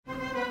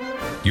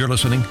You're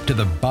listening to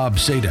The Bob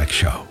Zadek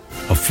Show,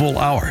 a full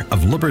hour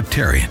of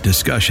libertarian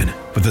discussion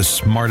with the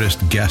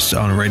smartest guests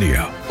on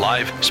radio.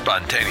 Live,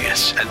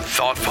 spontaneous, and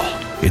thoughtful.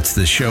 It's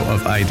the show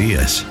of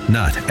ideas,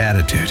 not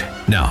attitude.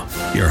 Now,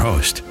 your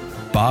host,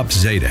 Bob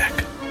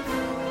Zadek.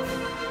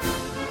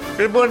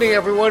 Good morning,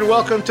 everyone.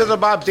 Welcome to The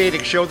Bob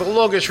Zadek Show, the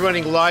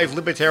longest-running live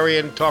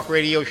libertarian talk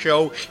radio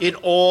show in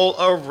all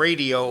of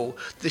radio.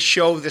 The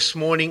show this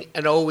morning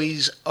and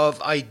always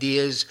of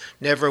ideas,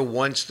 never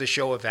once the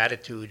show of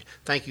attitude.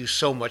 Thank you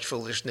so much for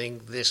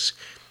listening this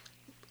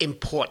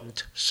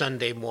important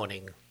Sunday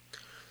morning.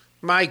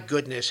 My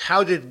goodness,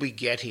 how did we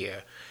get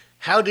here?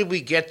 How did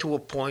we get to a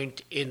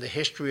point in the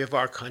history of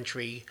our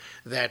country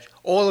that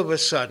all of a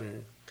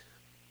sudden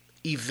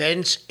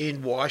events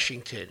in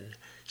Washington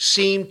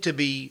seem to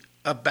be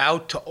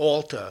about to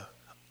alter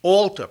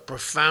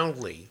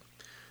profoundly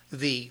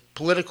the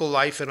political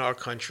life in our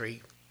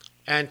country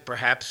and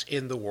perhaps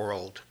in the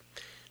world?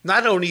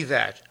 Not only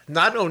that,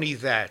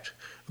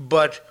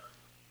 but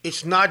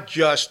it's not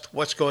just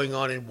what's going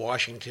on in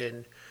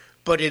Washington,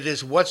 but it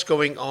is what's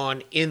going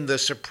on in the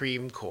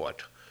Supreme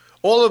Court.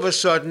 All of a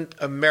sudden,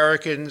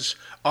 Americans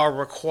are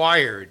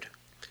required,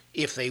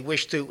 if they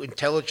wish to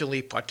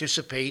intelligently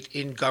participate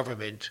in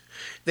government,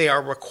 they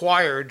are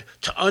required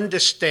to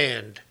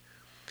understand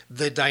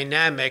the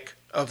dynamic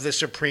of the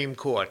Supreme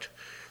Court.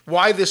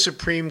 Why the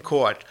Supreme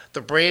Court,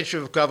 the branch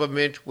of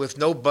government with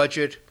no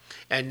budget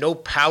and no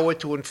power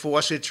to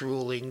enforce its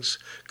rulings,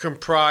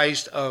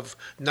 comprised of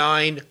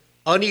 9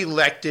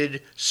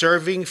 unelected,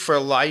 serving for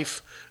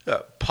life,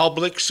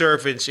 public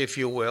servants, if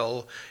you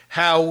will,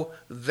 how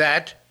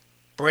that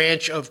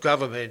branch of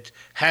government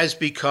has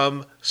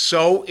become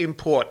so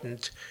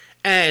important.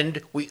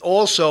 And we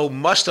also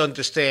must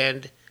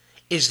understand,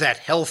 is that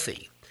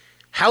healthy?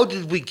 How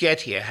did we get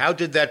here? How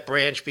did that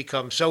branch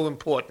become so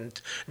important?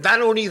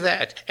 Not only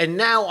that, and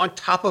now on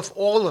top of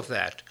all of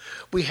that,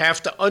 we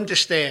have to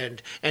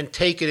understand and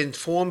take an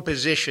informed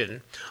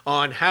position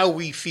on how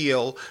we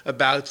feel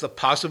about the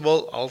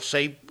possible, I'll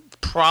say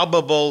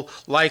probable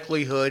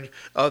likelihood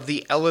of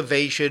the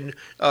elevation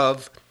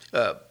of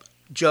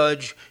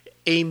Judge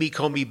Amy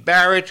Coney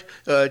Barrett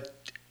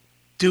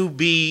to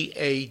be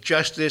a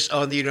justice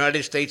on the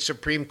United States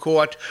Supreme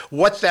Court,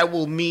 what that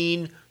will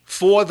mean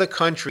for the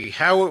country,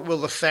 how it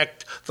will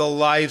affect the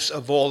lives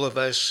of all of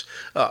us,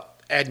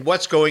 and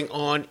what's going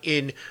on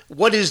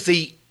what is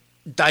the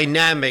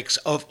dynamics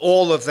of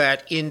all of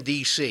that in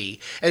D.C.,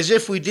 as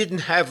if we didn't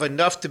have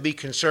enough to be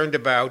concerned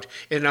about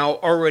in our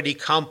already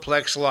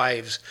complex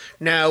lives.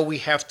 Now we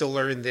have to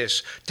learn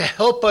this to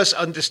help us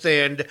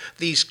understand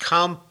these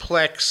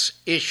complex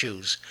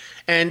issues.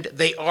 And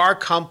they are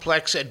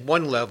complex at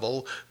one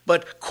level,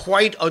 but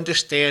quite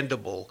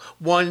understandable.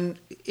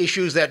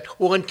 Issues that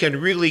one can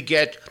really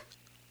get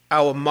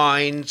our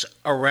minds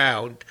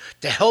around.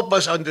 To help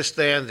us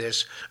understand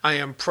this, I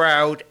am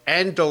proud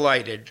and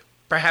delighted,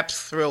 perhaps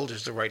thrilled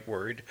is the right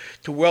word,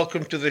 to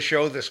welcome to the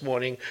show this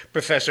morning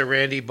Professor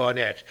Randy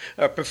Barnett.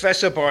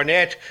 Professor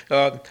Barnett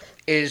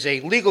is a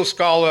legal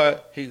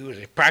scholar. He was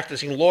a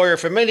practicing lawyer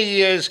for many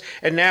years,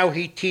 and now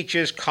he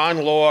teaches con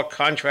law,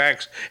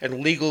 contracts,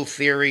 and legal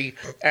theory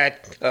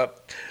at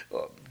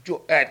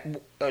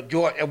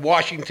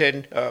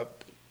Washington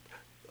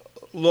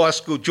Law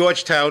School,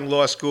 Georgetown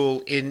Law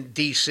School in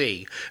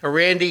D.C.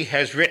 Randy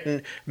has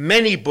written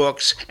many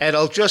books, and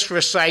I'll just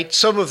recite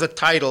some of the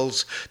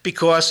titles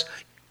because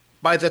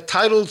by the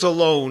titles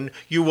alone,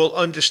 you will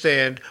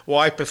understand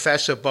why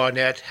Professor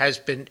Barnett has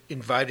been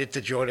invited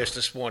to join us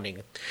this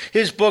morning.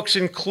 His books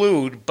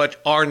include,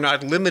 but are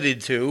not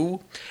limited to,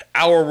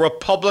 Our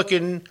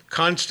Republican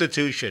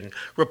Constitution,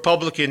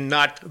 Republican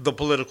not the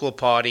political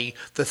party,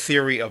 the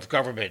theory of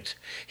government.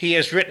 He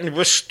has written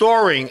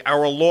Restoring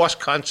Our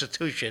Lost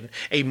Constitution,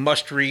 a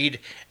must-read,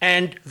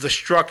 and The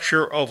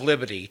Structure of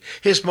Liberty.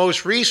 His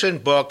most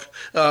recent book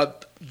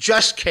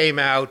just came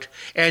out,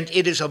 and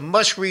it is a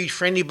must-read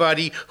for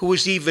anybody who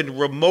is even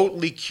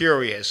remotely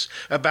curious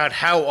about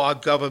how our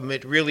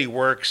government really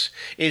works,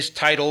 is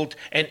titled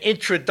An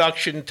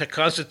Introduction to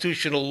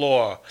Constitutional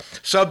Law,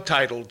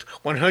 subtitled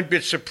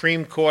 100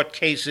 Supreme Court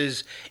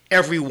Cases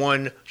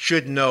Everyone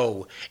Should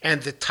Know.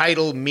 And the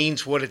title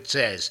means what it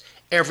says.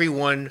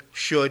 Everyone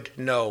should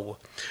know.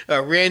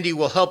 Randy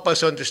will help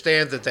us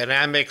understand the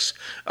dynamics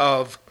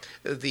of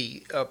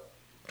the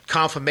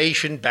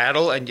confirmation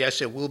battle, and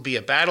yes, it will be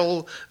a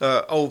battle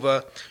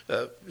over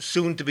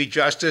soon-to-be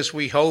justice,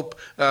 we hope,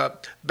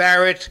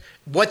 Barrett,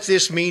 what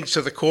this means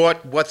to the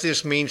court, what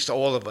this means to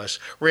all of us.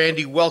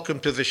 Randy, welcome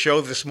to the show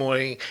this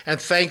morning,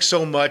 and thanks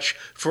so much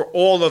for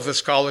all of the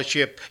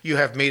scholarship you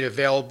have made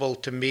available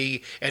to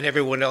me and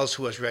everyone else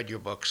who has read your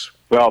books.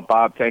 Well,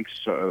 Bob, thanks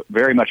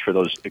very much for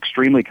those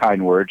extremely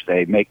kind words.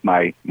 They make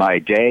my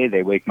day,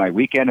 they make my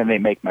weekend, and they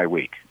make my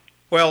week.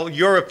 Well,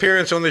 your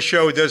appearance on the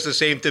show does the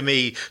same to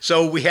me.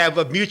 So we have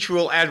a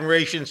mutual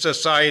admiration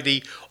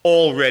society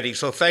already.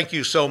 So thank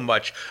you so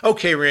much.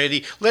 Okay,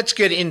 Randy, let's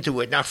get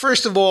into it. Now,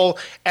 first of all,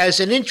 as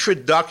an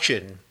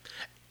introduction,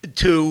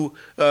 to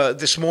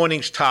this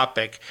morning's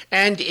topic,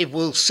 and it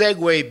will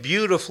segue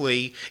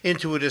beautifully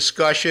into a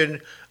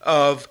discussion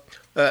of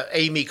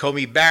Amy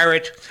Coney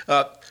Barrett.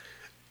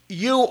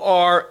 You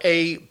are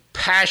a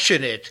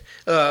passionate,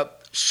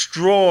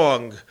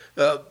 strong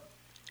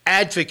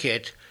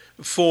advocate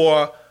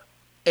for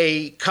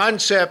a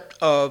concept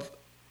of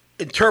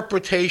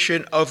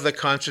interpretation of the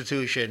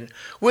Constitution,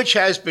 which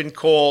has been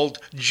called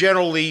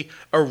generally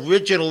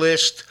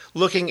originalist,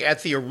 looking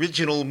at the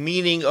original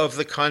meaning of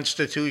the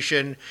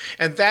Constitution.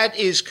 And that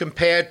is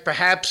compared,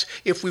 perhaps,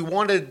 if we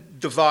want to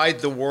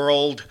divide the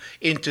world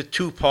into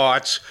two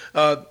parts,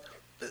 an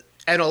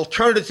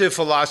alternative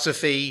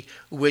philosophy,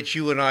 which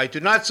you and I do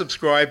not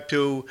subscribe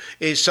to,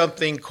 is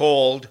something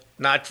called,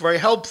 not very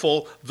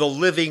helpful, the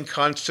living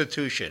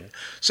Constitution.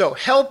 So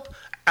help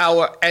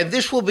and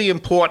this will be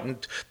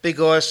important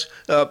because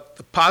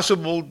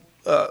possible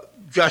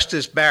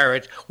Justice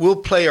Barrett will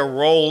play a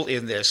role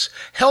in this.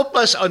 Help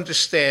us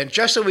understand,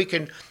 just so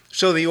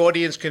the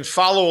audience can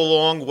follow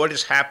along what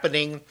is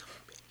happening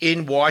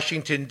in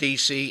Washington,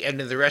 D.C.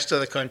 and in the rest of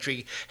the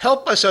country.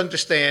 Help us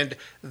understand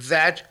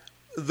that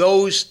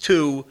those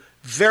two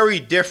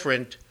very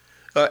different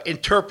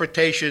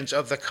interpretations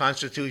of the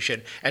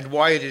Constitution and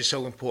why it is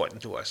so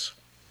important to us.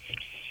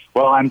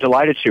 Well, I'm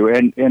delighted to,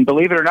 and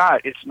believe it or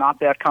not, it's not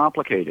that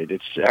complicated.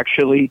 It's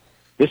actually,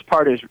 this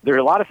part is, there are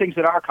a lot of things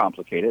that are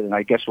complicated, and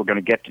I guess we're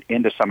going to get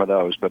into some of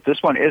those, but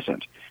this one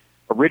isn't.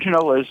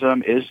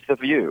 Originalism is the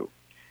view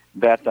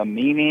that the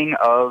meaning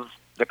of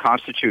the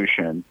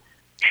Constitution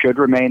should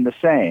remain the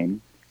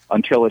same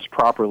until it's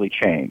properly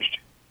changed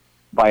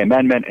by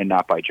amendment and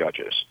not by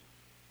judges.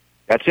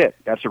 That's it.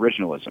 That's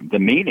originalism. The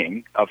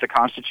meaning of the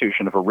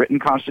Constitution, of a written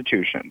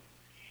Constitution,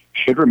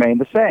 should remain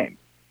the same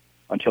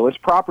until it's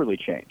properly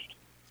changed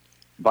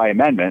by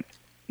amendment,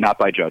 not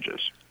by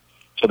judges.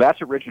 So that's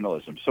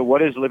originalism. So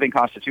what is living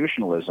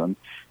constitutionalism?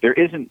 There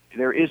isn't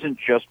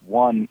just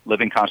one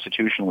living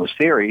constitutionalist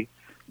theory.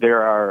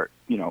 There are,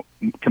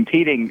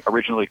 competing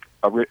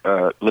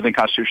living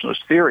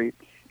constitutionalist theory,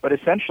 but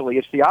essentially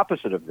it's the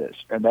opposite of this,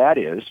 and that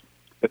is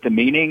that the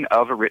meaning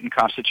of a written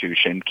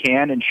constitution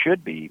can and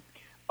should be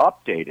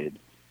updated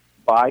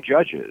by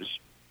judges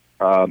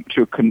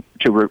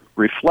to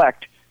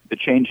reflect the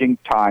changing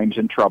times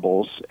and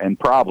troubles and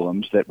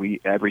problems that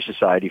every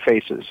society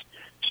faces.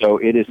 So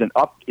it is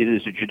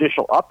a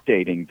judicial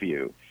updating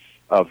view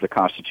of the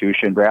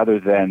Constitution rather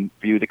than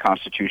view the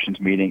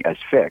Constitution's meaning as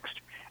fixed,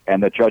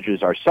 and that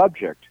judges are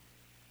subject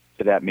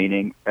to that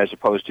meaning as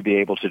opposed to be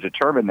able to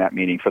determine that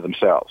meaning for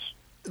themselves.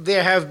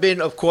 There have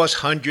been, of course,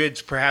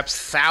 hundreds, perhaps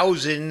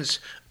thousands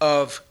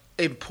of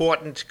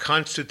important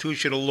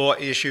constitutional law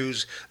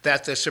issues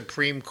that the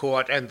Supreme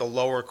Court and the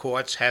lower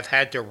courts have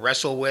had to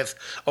wrestle with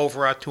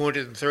over our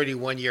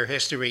 231-year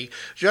history.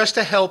 Just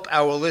to help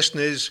our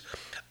listeners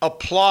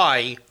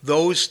apply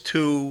those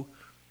two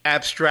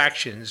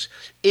abstractions,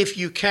 if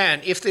you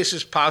can, if this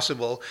is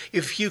possible,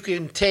 if you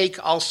can take,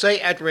 I'll say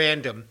at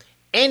random,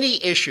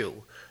 any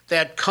issue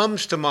that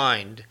comes to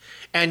mind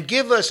and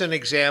give us an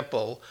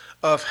example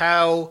of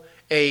how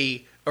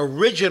a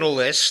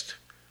originalist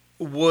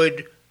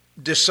would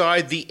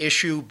decide the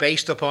issue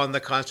based upon the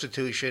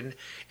Constitution,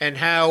 and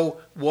how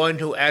one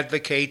who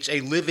advocates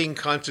a living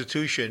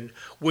Constitution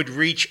would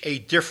reach a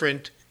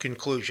different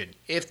conclusion,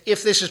 if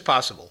this is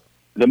possible.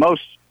 The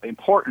most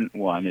important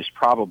one is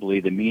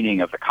probably the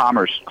meaning of the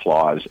Commerce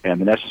Clause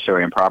and the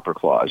Necessary and Proper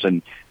Clause,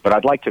 but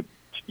I'd like to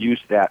use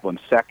that one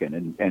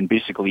second and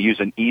basically use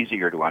an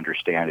easier to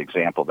understand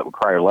example that would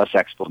require less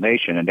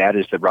explanation, and that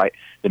is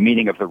the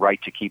meaning of the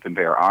right to keep and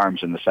bear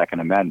arms in the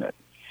Second Amendment.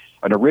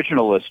 An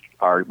originalist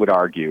would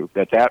argue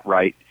that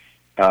right,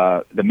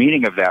 the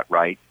meaning of that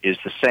right is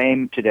the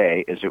same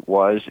today as it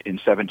was in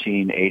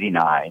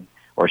 1789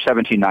 or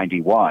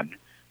 1791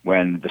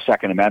 when the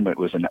Second Amendment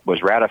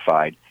was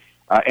ratified,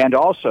 and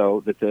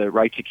also that the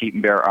right to keep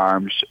and bear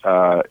arms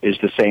is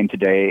the same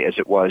today as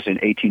it was in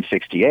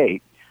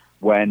 1868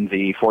 when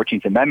the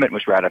 14th Amendment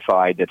was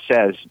ratified that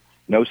says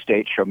no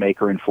state shall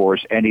make or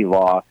enforce any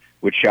law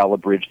which shall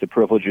abridge the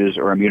privileges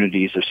or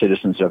immunities of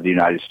citizens of the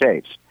United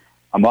States.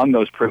 Among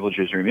those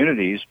privileges or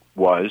immunities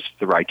was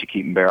the right to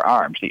keep and bear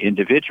arms, the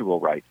individual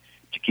right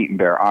to keep and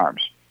bear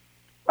arms.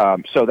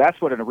 So that's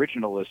what an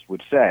originalist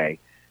would say.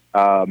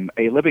 A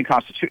living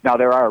constitution. Now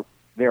there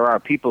are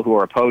people who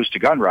are opposed to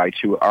gun rights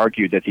who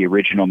argue that the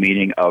original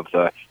meaning of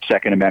the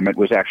Second Amendment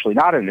was actually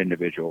not an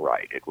individual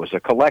right; it was a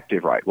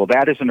collective right. Well,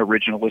 that is an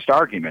originalist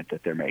argument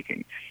that they're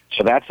making.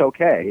 So that's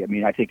okay. I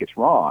mean, I think it's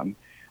wrong.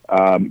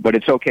 But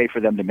it's okay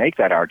for them to make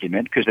that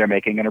argument because they're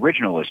making an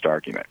originalist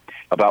argument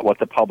about what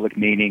the public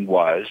meaning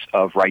was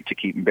of right to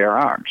keep and bear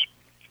arms.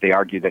 They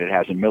argue that it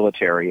had a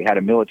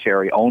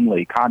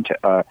military-only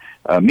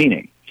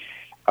meaning.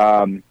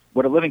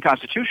 What a living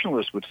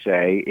constitutionalist would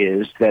say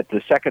is that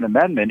the Second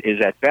Amendment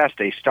is at best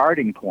a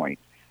starting point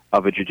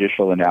of a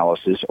judicial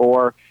analysis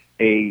or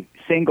a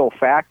single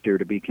factor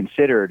to be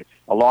considered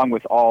along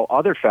with all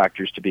other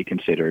factors to be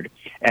considered,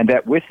 and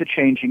that with the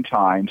changing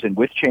times and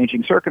with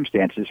changing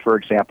circumstances, for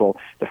example,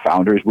 the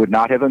founders would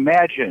not have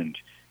imagined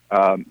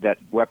that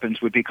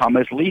weapons would become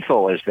as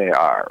lethal as they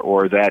are,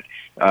 or that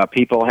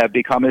people have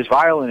become as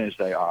violent as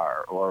they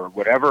are, or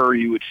whatever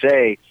you would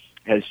say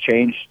has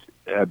changed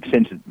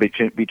since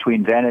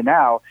between then and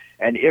now.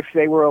 And if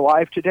they were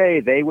alive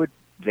today, they would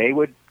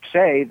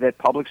say that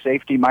public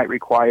safety might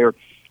require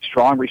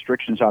strong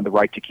restrictions on the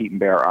right to keep and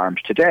bear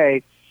arms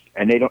today.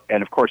 And they don't.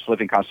 And of course,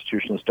 living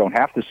constitutionalists don't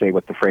have to say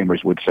what the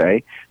framers would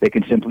say. They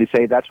can simply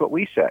say that's what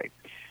we say,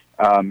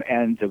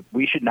 and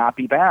we should not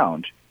be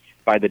bound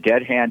by the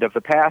dead hand of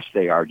the past.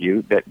 They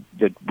argue that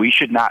we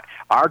should not.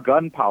 Our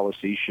gun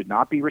policy should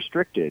not be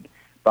restricted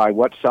by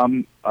what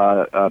some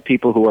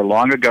people who are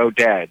long ago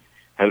dead,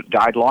 have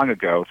died long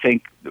ago,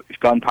 think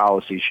gun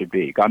policy should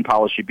be. Gun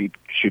policy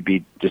should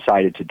be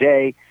decided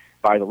today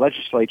by the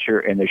legislature,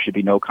 and there should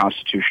be no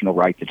constitutional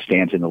right that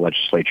stands in the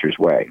legislature's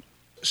way.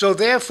 So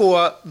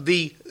therefore,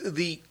 the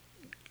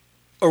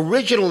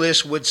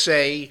originalists would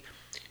say,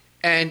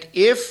 and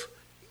if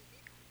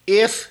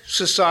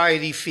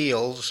society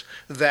feels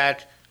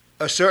that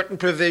a certain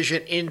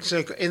provision in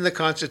the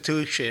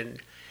Constitution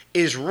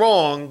is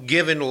wrong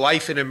given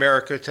life in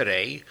America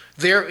today,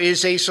 there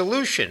is a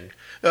solution.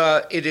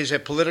 It is a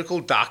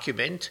political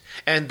document,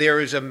 and there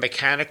is a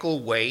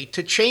mechanical way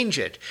to change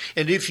it.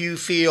 And if you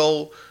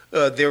feel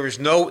there is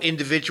no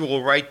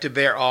individual right to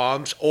bear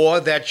arms,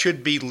 or that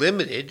should be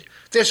limited,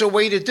 there's a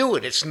way to do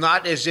it. It's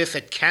not as if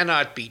it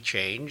cannot be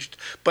changed,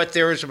 but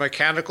there is a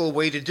mechanical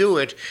way to do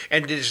it,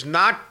 and it is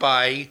not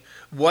by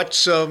what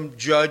some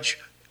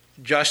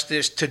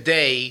justice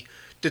today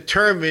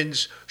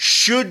determines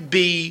should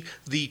be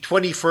the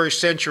 21st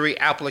century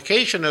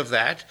application of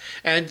that,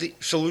 and the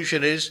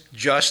solution is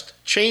just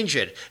change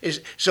it.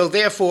 So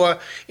therefore,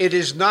 it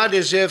is not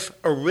as if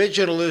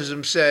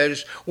originalism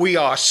says we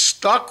are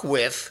stuck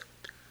with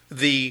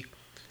the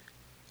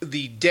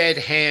dead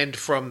hand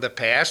from the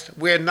past.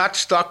 We're not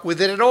stuck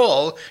with it at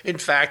all. In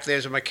fact,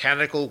 there's a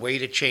mechanical way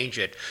to change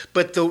it.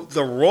 But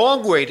the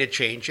wrong way to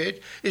change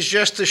it is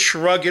just to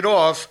shrug it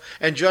off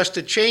and just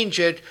to change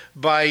it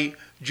by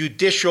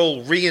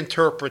judicial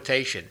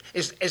reinterpretation.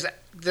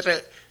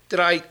 Did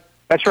I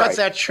That's cut right.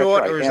 that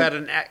short, That's right. or is that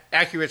an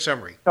accurate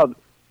summary? No,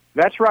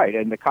 that's right.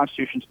 And the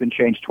Constitution's been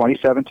changed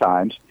 27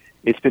 times.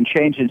 It's been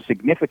changed in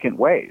significant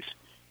ways.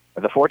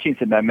 The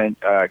 14th Amendment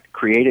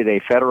created a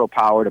federal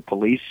power to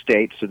police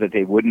states so that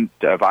they wouldn't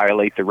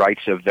violate the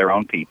rights of their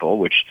own people,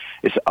 which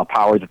is a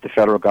power that the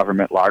federal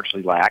government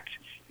largely lacked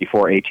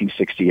before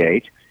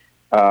 1868.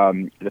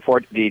 In the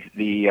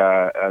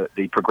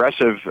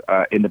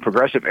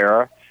progressive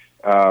era,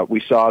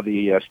 we saw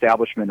the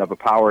establishment of a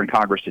power in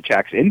Congress to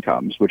tax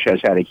incomes, which has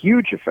had a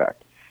huge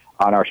effect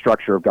on our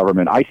structure of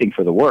government, I think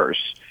for the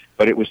worse,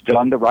 but it was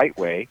done the right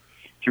way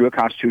through a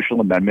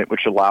constitutional amendment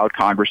which allowed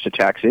Congress to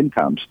tax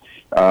incomes,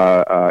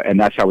 and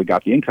that's how we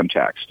got the income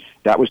tax.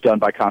 That was done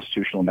by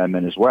constitutional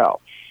amendment as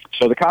well.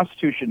 So the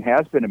Constitution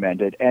has been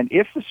amended, and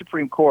if the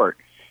Supreme Court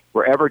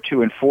were ever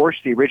to enforce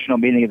the original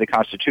meaning of the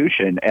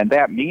Constitution, and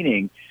that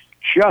meaning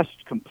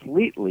just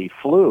completely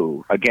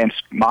flew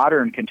against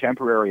modern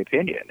contemporary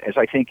opinion, as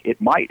I think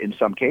it might in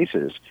some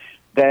cases,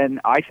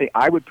 then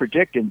I would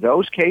predict in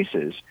those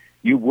cases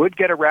you would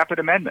get a rapid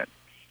amendment,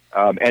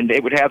 and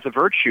it would have the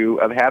virtue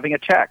of having a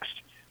text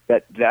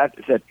that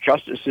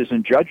justices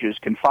and judges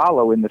can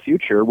follow in the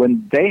future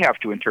when they have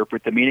to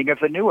interpret the meaning of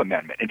the new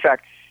amendment. In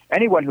fact,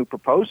 anyone who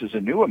proposes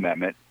a new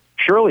amendment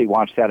surely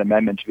wants that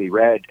amendment to be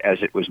read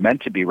as it was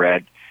meant to be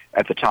read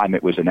at the time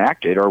it was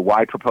enacted, or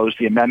why propose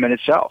the amendment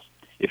itself?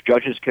 If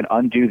judges can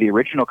undo the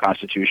original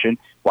Constitution,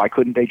 why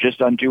couldn't they just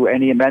undo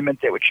any amendment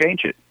that would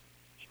change it?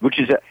 Which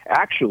is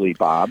actually,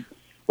 Bob,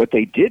 what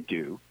they did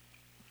do,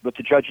 what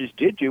the judges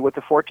did do with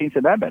the 14th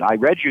Amendment. I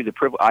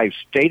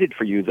stated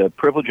for you the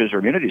Privileges or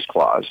Immunities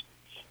Clause,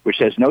 which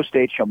says no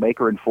state shall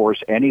make or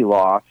enforce any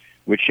law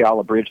which shall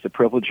abridge the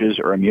privileges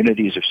or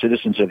immunities of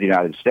citizens of the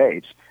United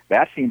States.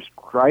 That seems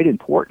quite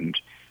important.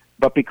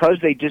 But because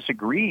they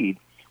disagreed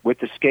with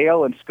the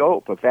scale and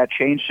scope of that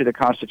change to the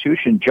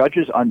Constitution,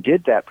 judges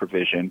undid that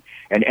provision,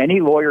 and any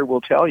lawyer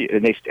will tell you,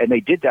 and they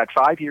did that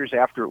 5 years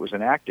after it was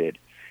enacted,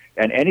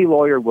 and any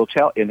lawyer will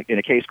tell, in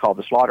a case called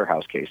the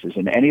Slaughterhouse cases,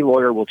 and any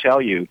lawyer will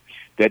tell you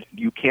that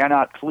you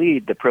cannot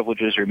plead the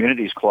Privileges or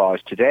Immunities Clause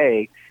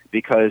today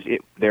because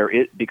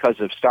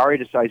of stare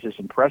decisis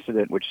and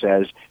precedent, which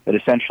says that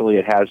essentially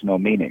it has no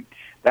meaning.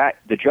 That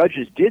the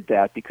judges did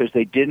that because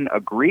they didn't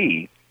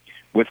agree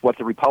with what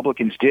the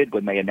Republicans did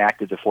when they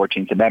enacted the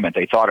 14th Amendment.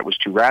 They thought it was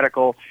too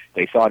radical.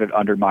 They thought it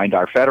undermined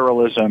our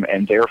federalism,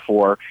 and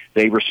therefore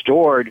they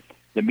restored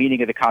the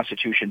meaning of the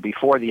Constitution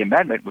before the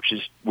amendment, which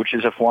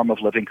is a form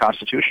of living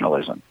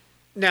constitutionalism.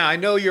 Now, I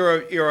know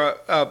you're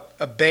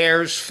a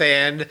Bears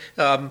fan,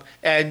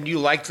 and you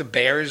like the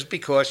Bears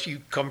because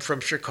you come from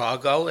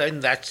Chicago,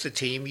 and that's the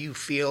team you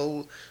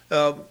feel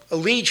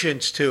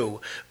allegiance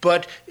to.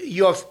 But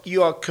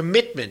your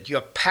commitment,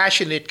 your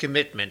passionate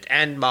commitment,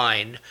 and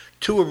mine,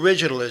 to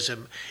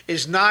originalism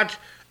is not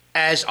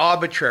as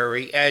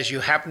arbitrary as you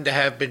happen to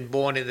have been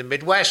born in the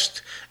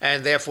Midwest,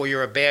 and therefore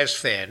you're a Bears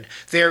fan.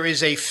 There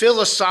is a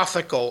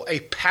philosophical, a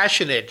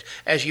passionate,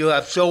 as you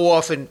have so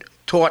often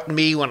taught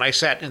me when I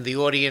sat in the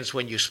audience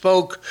when you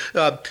spoke.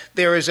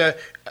 There is an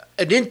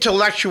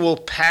intellectual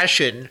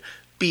passion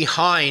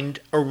behind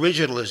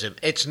originalism.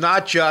 It's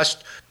not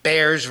just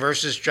Bears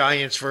versus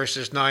Giants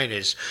versus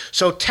Niners.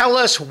 So tell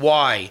us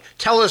why.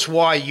 Tell us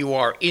why you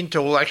are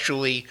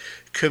intellectually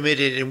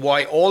committed and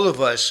why all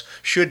of us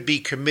should be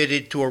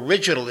committed to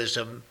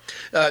originalism,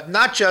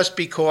 not just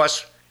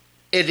because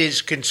it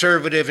is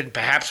conservative and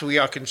perhaps we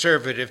are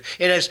conservative.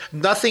 It has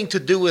nothing to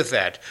do with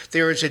that.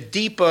 There is a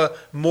deeper,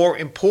 more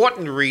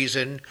important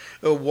reason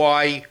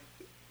why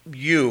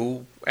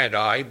you and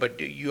I, but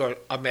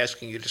I'm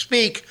asking you to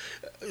speak,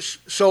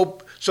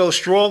 so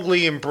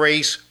strongly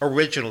embrace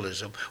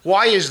originalism.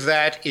 Why is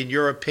that, in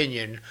your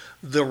opinion,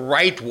 the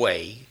right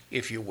way,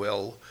 if you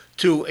will,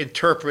 to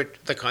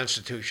interpret the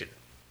Constitution?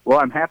 Well,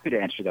 I'm happy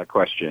to answer that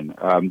question.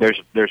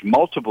 There's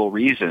multiple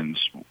reasons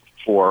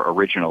for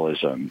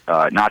originalism,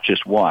 not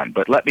just one,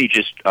 but let me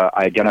just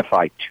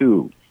identify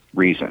two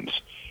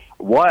reasons.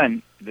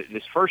 One,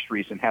 this first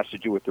reason has to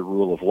do with the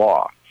rule of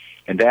law,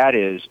 and that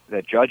is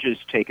that judges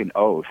take an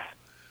oath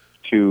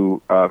to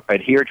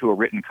adhere to a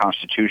written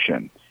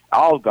constitution.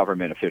 All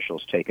government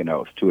officials take an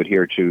oath to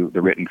adhere to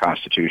the written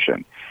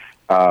constitution.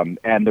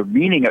 And the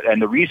meaning and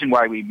the reason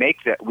why we make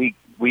that,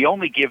 we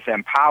only give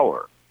them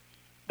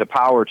the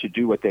power to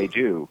do what they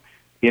do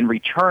in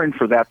return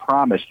for that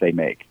promise they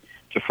make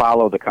to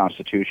follow the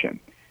Constitution.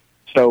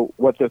 So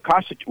what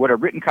a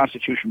written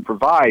Constitution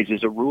provides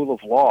is a rule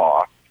of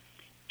law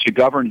to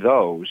govern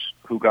those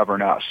who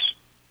govern us.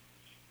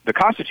 The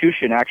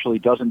Constitution actually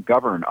doesn't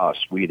govern us,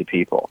 we the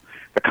people.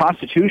 The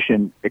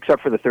Constitution,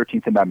 except for the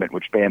 13th Amendment,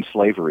 which bans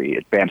slavery,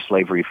 it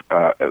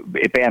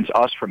bans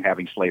us from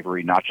having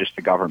slavery, not just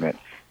the government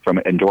from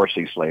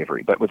endorsing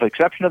slavery. But with the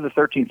exception of the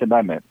 13th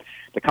Amendment,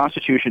 the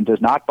Constitution does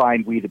not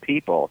bind we the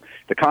people.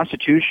 The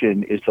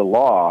Constitution is the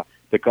law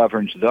that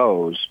governs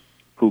those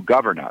who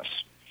govern us.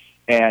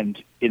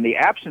 And in the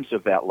absence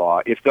of that law,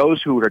 if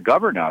those who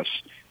govern us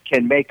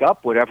can make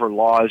up whatever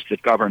laws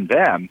that govern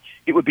them,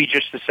 it would be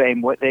just the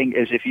same thing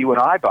as if you and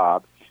I,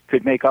 Bob,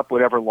 could make up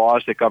whatever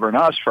laws that govern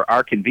us for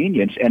our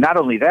convenience. And not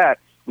only that,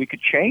 we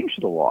could change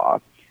the law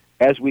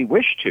as we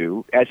wish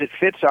to, as it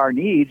fits our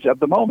needs of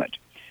the moment.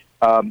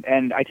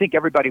 And I think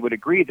everybody would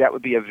agree that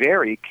would be a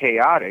very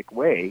chaotic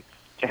way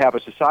to have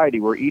a society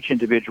where each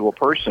individual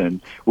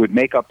person would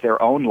make up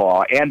their own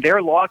law, and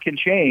their law can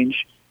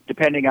change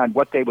depending on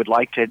what they would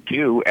like to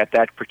do at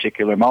that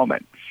particular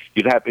moment.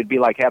 It'd be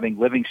like having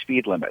living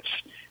speed limits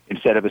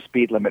instead of a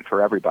speed limit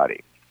for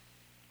everybody.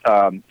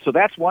 So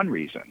that's one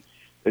reason.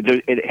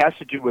 It has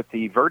to do with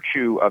the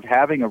virtue of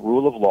having a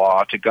rule of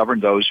law to govern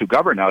those who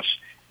govern us,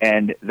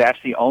 and that's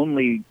the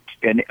only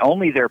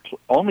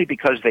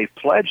because they've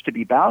pledged to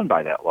be bound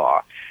by that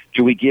law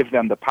do we give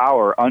them the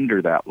power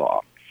under that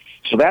law.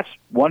 So that's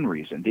one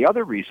reason. The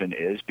other reason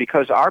is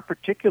because our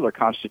particular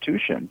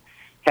Constitution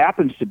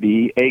happens to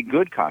be a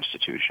good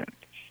Constitution,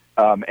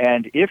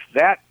 and if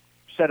that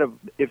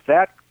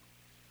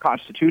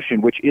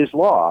Constitution, which is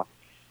law,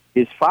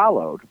 is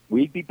followed,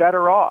 we'd be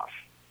better off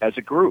as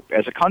a group,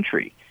 as a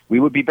country. We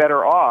would be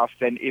better off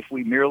than if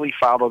we merely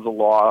follow the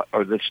law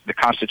or the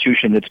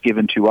Constitution that's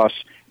given to us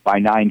by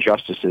 9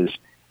 justices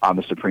on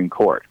the Supreme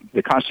Court.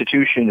 The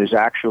Constitution is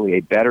actually a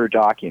better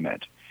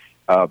document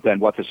than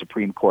what the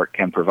Supreme Court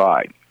can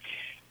provide.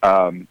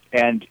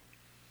 And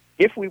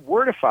if we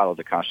were to follow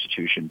the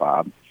Constitution,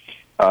 Bob,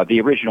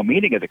 the original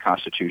meaning of the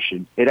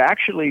Constitution, it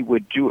actually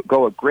would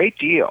go a great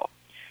deal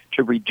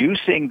to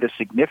reducing the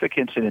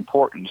significance and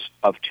importance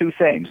of two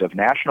things, of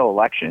national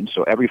elections.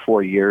 So every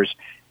 4 years,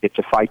 it's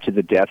a fight to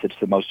the death. It's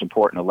the most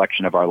important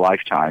election of our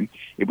lifetime.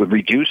 It would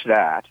reduce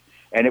that,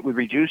 and it would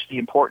reduce the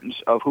importance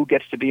of who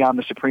gets to be on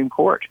the Supreme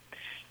Court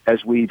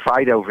as we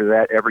fight over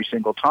that every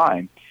single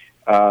time.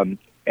 And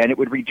it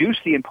would reduce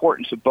the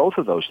importance of both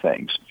of those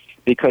things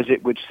because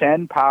it would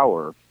send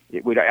power,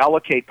 it would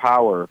allocate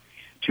power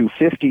to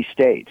 50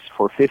 states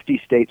for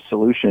 50 state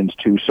solutions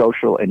to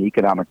social and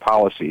economic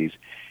policies.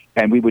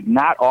 And we would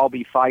not all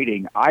be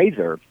fighting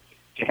either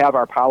to have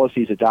our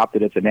policies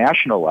adopted at the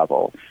national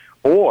level,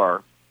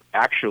 or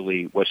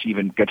actually what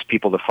even gets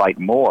people to fight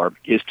more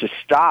is to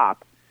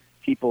stop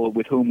people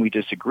with whom we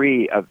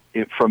disagree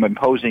from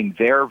imposing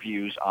their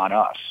views on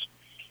us.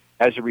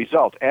 As a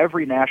result,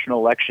 every national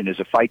election is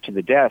a fight to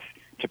the death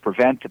to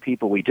prevent the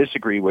people we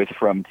disagree with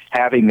from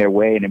having their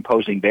way and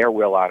imposing their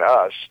will on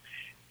us.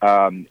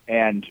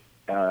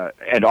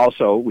 And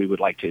also, we would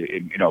like to,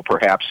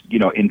 perhaps,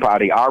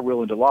 embody our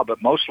will into law,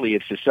 but mostly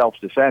it's a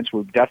self-defense.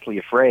 We're deathly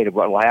afraid of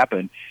what will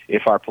happen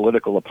if our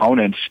political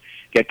opponents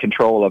get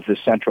control of this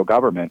central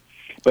government.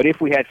 But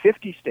if we had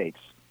 50 states,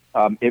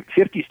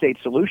 50 state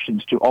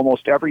solutions to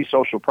almost every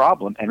social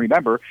problem, and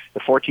remember,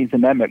 the 14th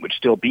Amendment would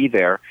still be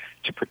there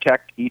to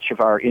protect each of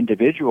our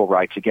individual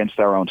rights against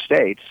our own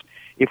states.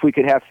 If we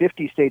could have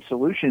 50 state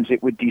solutions,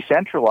 it would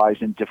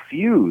decentralize and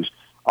diffuse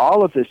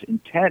all of this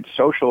intense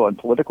social and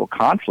political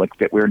conflict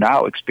that we're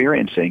now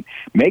experiencing,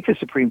 make the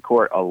Supreme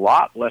Court a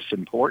lot less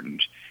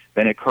important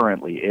than it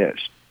currently is.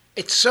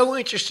 It's so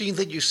interesting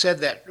that you said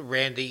that,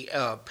 Randy.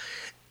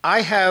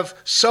 I have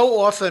so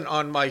often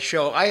on my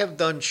show, I have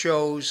done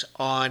shows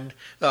on,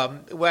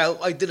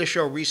 I did a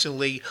show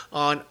recently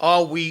on,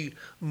 are we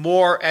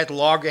more at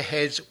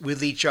loggerheads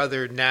with each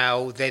other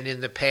now than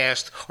in the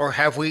past, or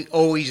have we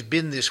always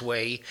been this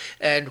way?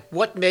 And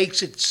what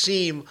makes it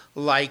seem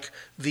like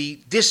the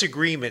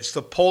disagreements,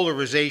 the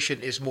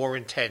polarization is more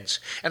intense?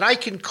 And I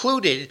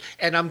concluded,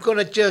 and I'm going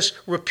to just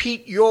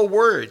repeat your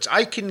words,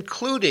 I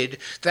concluded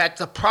that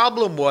the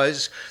problem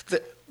was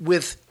that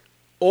with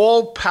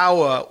all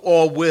power,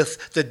 or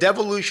with the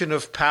devolution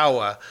of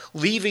power,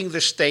 leaving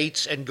the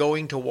states and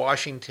going to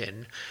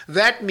Washington,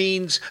 that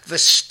means the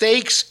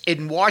stakes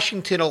in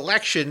Washington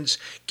elections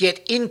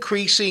get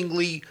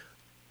increasingly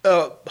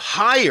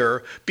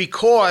higher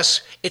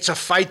because it's a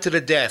fight to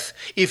the death.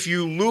 If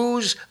you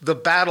lose the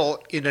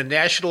battle in a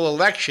national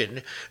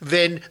election,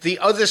 then the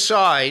other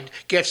side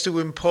gets to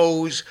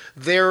impose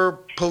their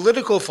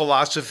political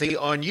philosophy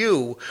on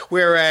you,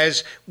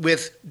 whereas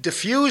with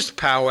diffused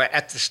power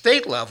at the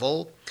state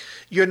level,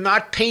 you're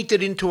not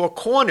painted into a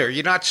corner.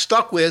 You're not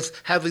stuck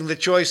with having the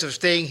choice of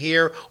staying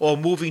here or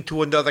moving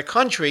to another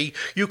country.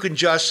 You can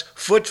just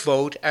foot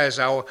vote, as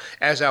our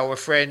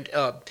friend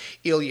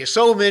Ilya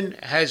Soman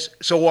has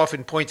so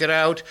often pointed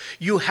out.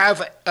 You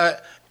have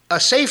a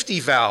safety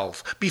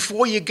valve.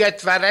 Before you get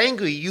that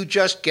angry, you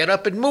just get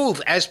up and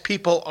move, as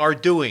people are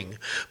doing.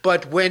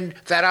 But when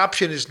that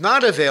option is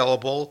not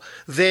available,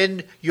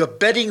 then you're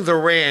betting the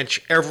ranch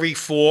every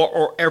 4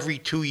 or every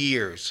 2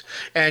 years.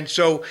 And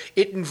so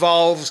it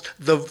involves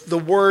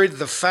the word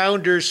the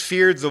founders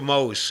feared the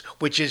most,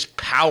 which is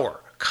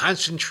power,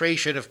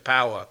 concentration of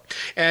power.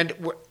 And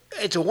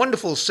it's a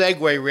wonderful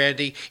segue,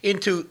 Randy,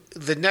 into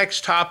the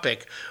next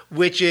topic,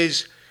 which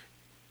is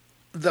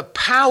the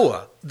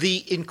power,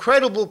 the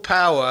incredible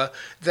power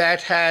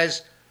that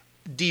has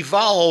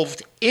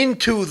devolved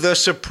into the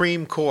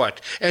Supreme Court.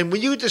 And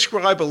when you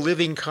describe a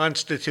living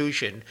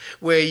constitution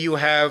where you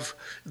have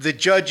the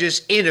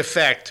judges, in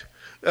effect,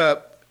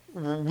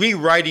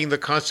 rewriting the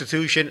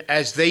Constitution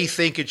as they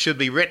think it should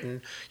be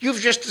written,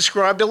 you've just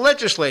described a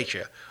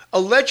legislature. A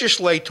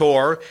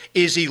legislator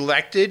is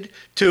elected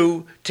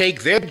to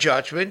take their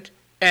judgment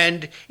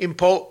and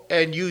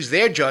use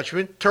their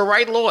judgment to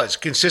write laws,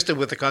 consistent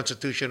with the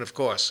Constitution, of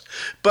course.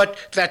 But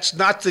that's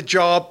not the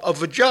job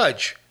of a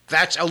judge.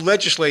 That's a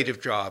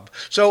legislative job.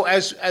 So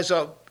as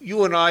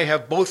you and I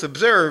have both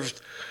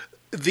observed,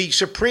 the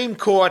Supreme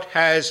Court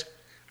has,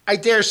 I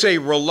dare say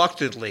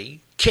reluctantly,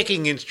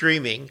 kicking and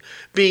screaming,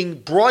 being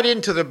brought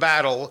into the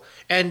battle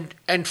and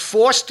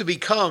forced to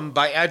become,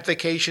 by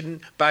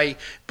abdication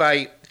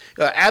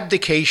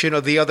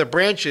of the other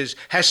branches,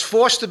 has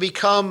forced to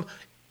become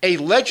a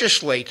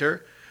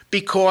legislator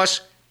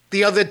because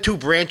the other two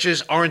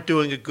branches aren't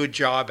doing a good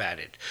job at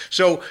it.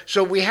 So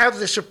we have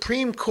the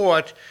Supreme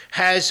Court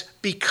has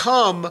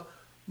become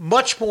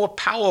much more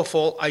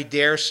powerful, I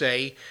dare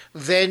say,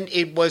 than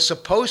it was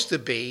supposed to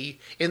be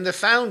in the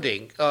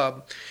founding.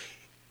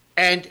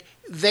 And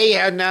they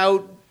are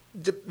now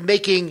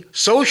making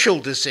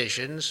social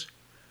decisions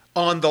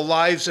on the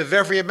lives of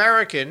every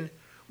American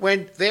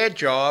when their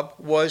job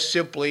was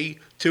simply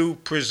to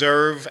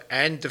preserve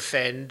and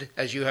defend,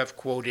 as you have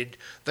quoted,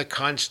 the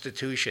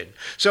Constitution.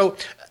 So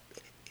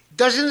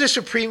isn't the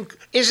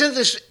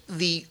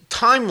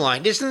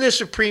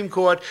Supreme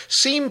Court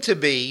seem to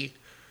be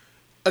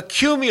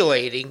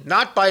accumulating,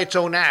 not by its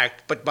own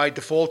act, but by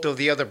default of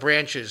the other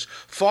branches,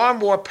 far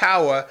more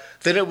power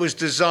than it was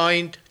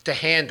designed to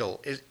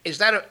handle? Is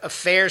that a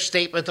fair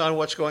statement on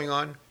what's going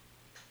on?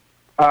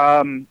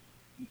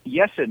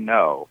 Yes and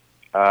no.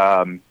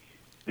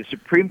 The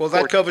Supreme Court's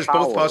that covers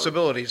power, both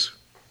possibilities.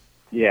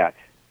 Yeah.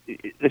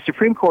 The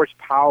Supreme Court's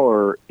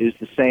power is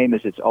the same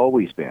as it's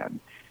always been,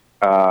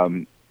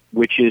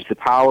 which is the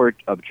power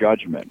of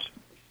judgment,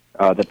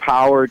 the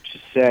power to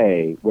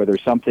say whether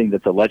something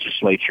that the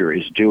legislature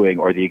is doing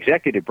or the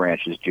executive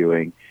branch is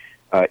doing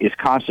is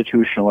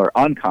constitutional or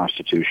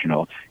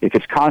unconstitutional. If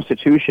it's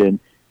constitution,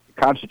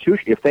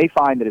 if they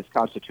find that it's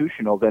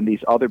constitutional, then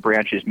these other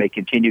branches may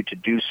continue to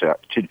do so,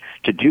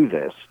 to do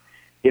this.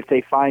 If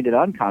they find it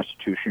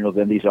unconstitutional,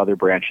 then these other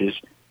branches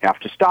have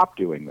to stop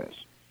doing this.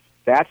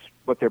 That's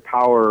what their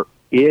power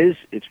is.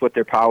 It's what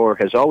their power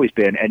has always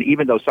been. And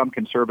even though some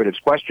conservatives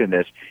question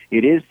this,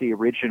 it is the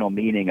original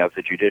meaning of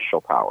the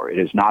judicial power. It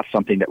is not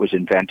something that was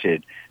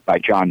invented by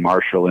John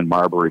Marshall in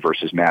Marbury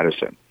versus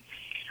Madison.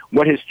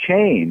 What has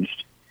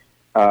changed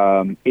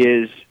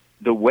is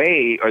the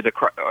way, or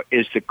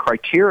is the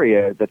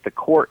criteria that the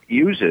court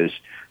uses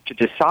to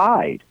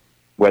decide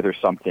whether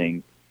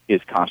something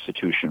is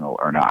constitutional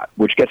or not,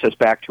 which gets us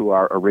back to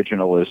our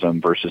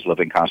originalism versus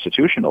living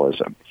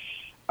constitutionalism.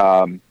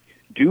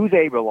 Do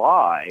they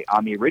rely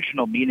on the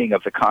original meaning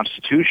of the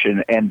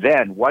Constitution, and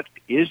then what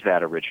is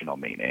that original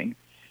meaning?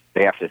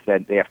 They have to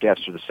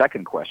answer the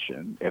second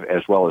question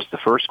as well as the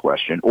first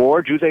question,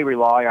 or do they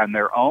rely on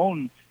their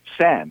own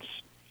sense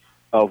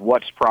of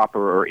what's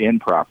proper or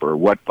improper,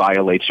 what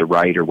violates a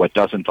right or what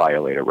doesn't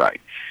violate a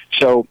right?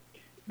 So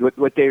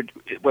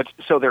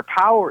so their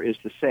power is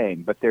the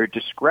same, but their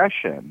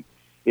discretion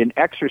in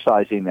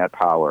exercising that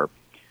power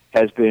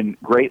has been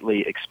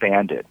greatly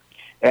expanded.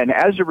 And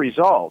as a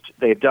result,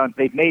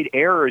 they've made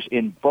errors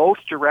in both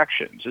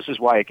directions. This is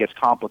why it gets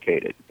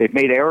complicated. They've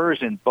made errors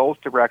in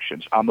both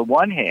directions. On the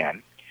one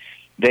hand,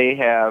 they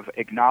have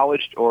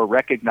acknowledged or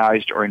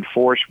recognized or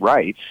enforced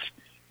rights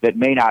that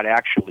may not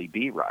actually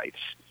be rights,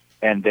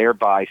 and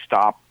thereby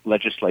stop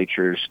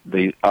legislatures,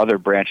 the other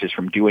branches,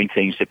 from doing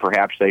things that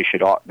perhaps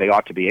they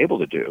ought to be able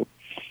to do.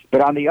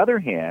 But on the other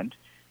hand,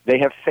 they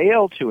have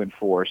failed to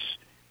enforce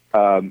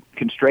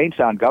constraints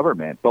on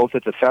government, both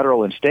at the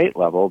federal and state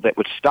level, that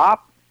would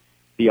stop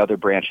the other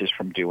branches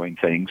from doing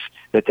things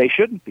that they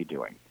shouldn't be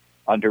doing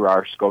under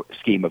our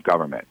scheme of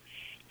government.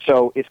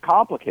 So it's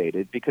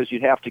complicated because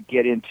you'd have to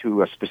get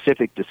into a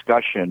specific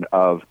discussion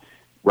of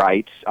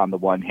rights on the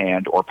one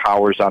hand or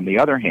powers on the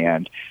other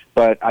hand.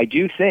 But I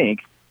do think,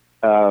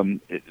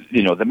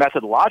 the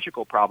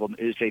methodological problem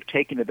is they've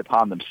taken it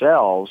upon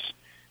themselves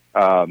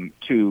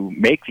to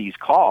make these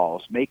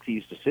calls, make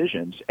these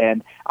decisions.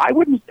 And I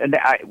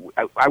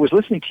was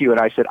listening to you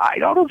and I said, I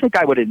don't think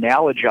I would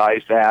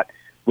analogize that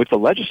with the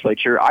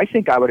legislature. I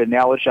think I would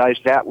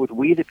analogize that with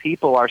we the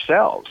people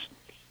ourselves,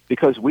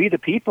 because we the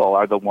people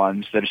are the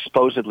ones that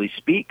supposedly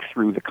speak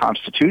through the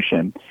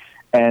Constitution.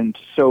 And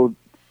so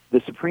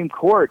the Supreme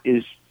Court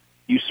is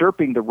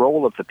usurping the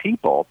role of the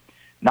people,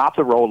 not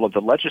the role of the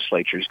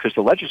legislatures, because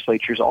the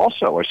legislatures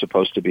also are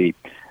supposed to be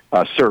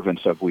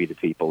servants of we the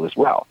people as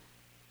well.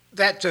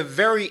 That's a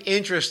very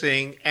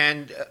interesting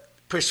and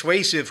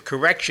persuasive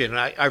correction.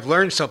 I've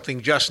learned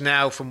something just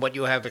now from what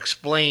you have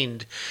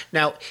explained.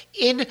 Now,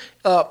 in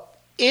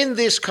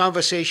this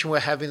conversation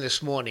we're having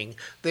this morning,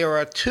 there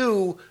are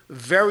two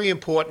very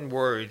important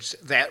words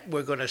that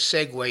we're going to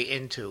segue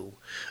into.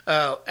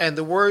 And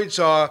the words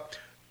are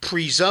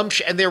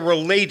presumption, and they're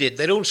related.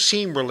 They don't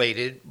seem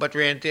related, but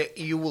Rand,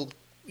 you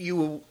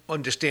will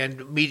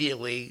understand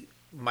immediately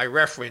my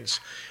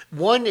reference.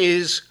 One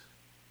is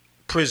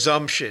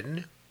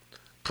presumption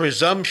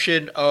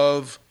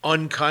of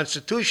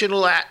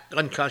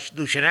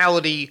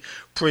unconstitutionality,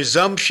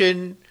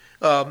 presumption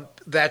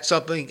that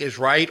something is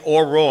right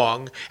or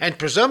wrong. And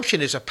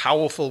presumption is a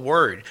powerful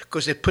word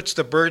because it puts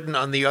the burden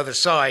on the other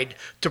side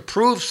to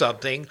prove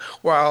something,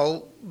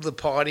 while the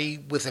party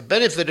with the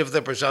benefit of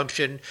the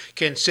presumption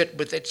can sit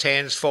with its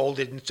hands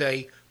folded and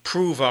say,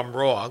 prove I'm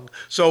wrong.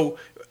 So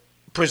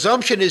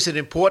presumption is an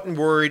important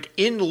word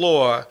in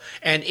law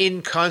and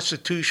in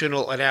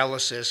constitutional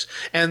analysis.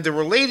 And the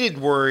related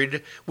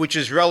word, which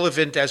is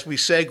relevant as we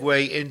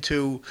segue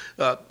into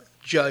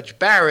Judge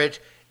Barrett,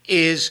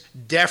 is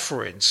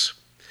deference.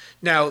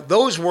 Now,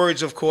 those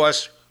words, of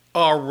course,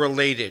 are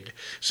related.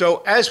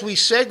 So as we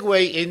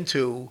segue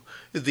into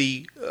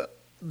the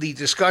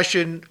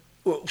discussion,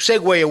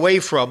 segue away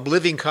from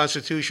living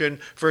Constitution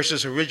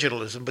versus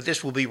originalism, but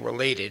this will be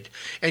related,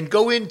 and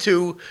go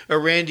into,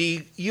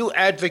 Randy, you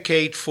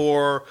advocate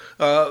for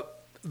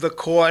the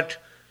court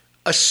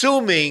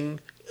assuming,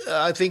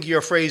 I think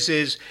your phrase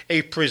is,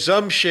 a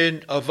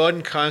presumption of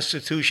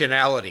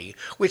unconstitutionality,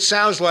 which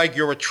sounds like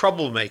you're a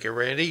troublemaker,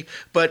 Randy,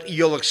 but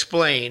you'll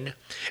explain.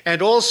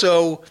 And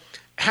also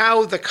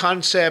how the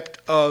concept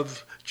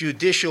of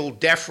judicial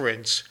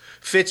deference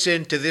fits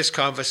into this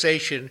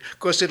conversation,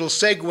 because it'll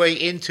segue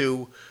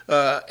into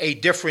a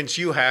difference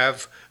you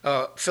have,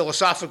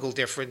 philosophical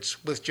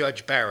difference with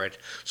Judge Barrett.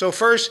 So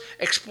first,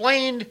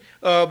 explain,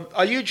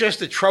 are you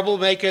just a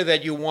troublemaker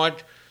that you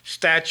want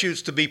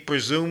statutes to be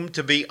presumed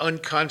to be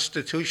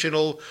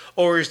unconstitutional,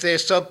 or is there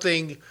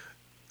something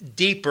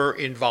deeper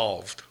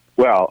involved?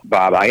 Well,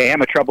 Bob, I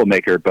am a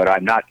troublemaker, but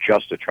I'm not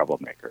just a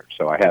troublemaker.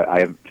 So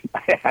I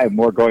have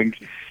more going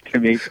to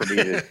me for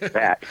me than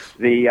that.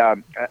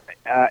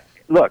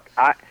 Look,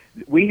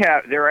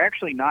 there are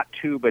actually not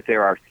two, but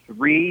there are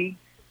three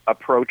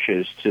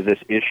approaches to this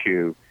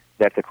issue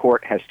that the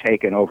court has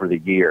taken over the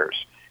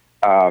years.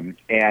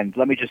 And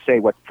let me just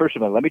say what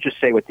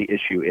the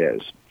issue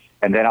is,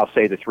 and then I'll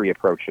say the three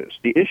approaches.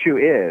 The issue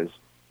is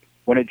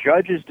when a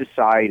judge is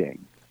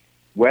deciding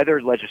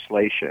whether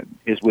legislation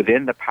is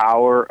within the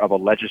power of a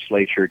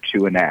legislature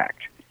to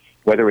enact,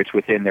 whether it's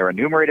within their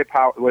enumerated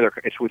power, whether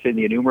it's within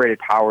the enumerated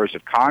powers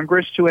of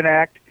Congress to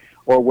enact,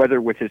 or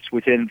whether it's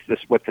within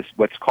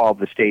what's called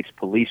the state's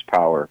police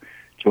power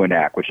to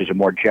enact, which is a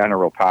more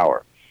general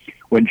power.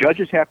 When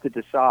judges have to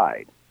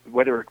decide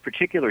whether a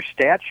particular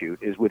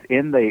statute is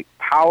within the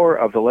power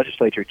of the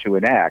legislature to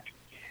enact,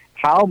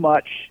 how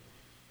much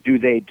do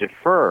they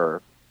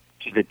defer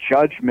to the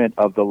judgment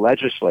of the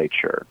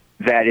legislature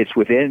that it's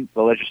within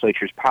the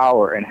legislature's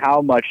power, and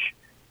how much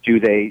do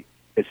they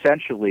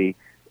essentially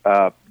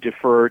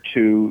defer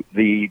to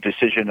the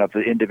decision of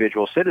the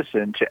individual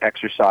citizen to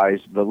exercise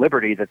the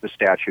liberty that the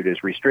statute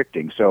is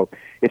restricting? So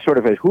it's sort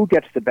of who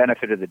gets the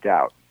benefit of the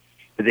doubt?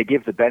 Do they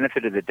give the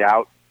benefit of the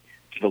doubt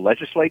to the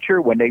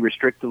legislature when they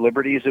restrict the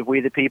liberties of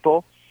we the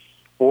people,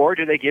 or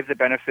do they give the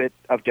benefit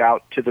of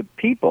doubt to the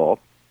people?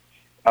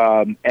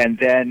 And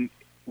then,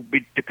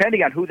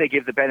 depending on who they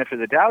give the benefit of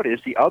the doubt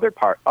is, the other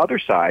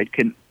side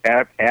can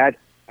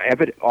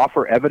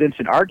offer evidence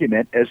and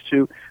argument as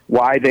to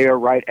why they are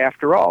right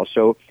after all.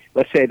 So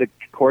let's say the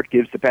court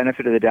gives the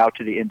benefit of the doubt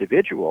to the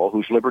individual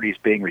whose liberty is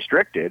being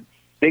restricted,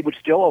 they would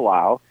still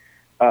allow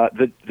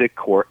the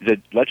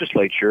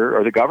legislature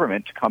or the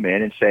government to come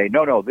in and say,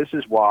 no, this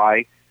is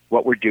why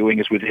what we're doing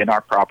is within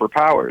our proper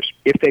powers.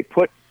 If they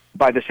put,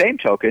 by the same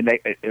token,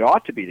 it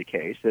ought to be the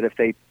case that if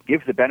they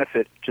give the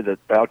benefit to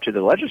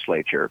the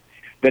legislature,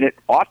 then it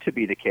ought to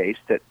be the case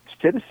that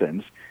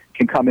citizens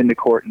can come into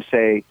court and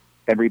say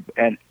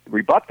and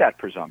rebut that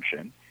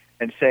presumption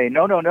and say,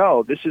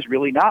 no, this is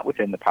really not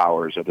within the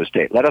powers of the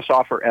state. Let us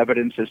offer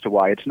evidence as to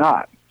why it's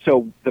not.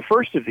 So the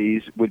first of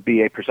these would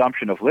be a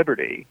presumption of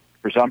liberty,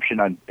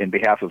 presumption in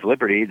behalf of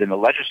liberty. Then the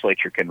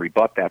legislature can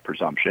rebut that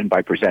presumption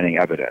by presenting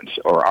evidence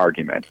or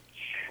argument.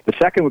 The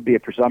second would be a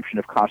presumption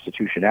of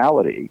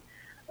constitutionality,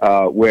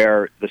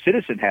 where the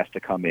citizen has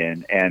to come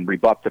in and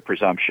rebut the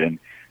presumption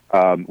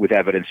with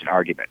evidence and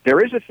argument.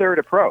 There is a third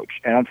approach,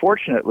 and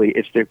unfortunately,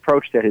 it's the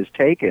approach that has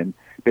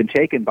been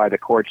taken by the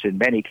courts in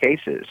many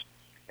cases,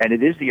 and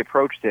it is the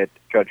approach that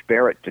Judge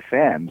Barrett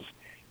defends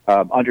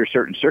under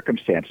certain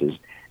circumstances,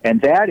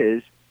 and that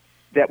is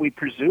that we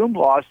presume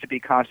laws to be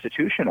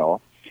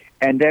constitutional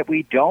and that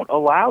we don't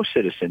allow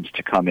citizens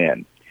to come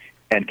in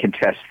and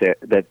contest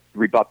that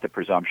rebut the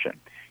presumption.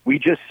 We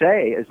just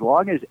say, as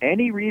long as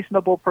any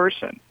reasonable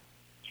person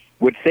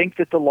would think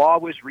that the law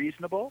was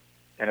reasonable,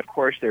 and of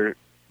course there,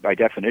 by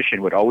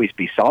definition, would always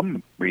be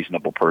some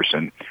reasonable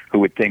person who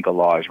would think a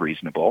law is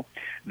reasonable,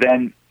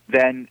 then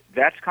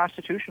that's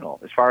constitutional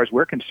as far as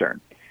we're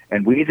concerned.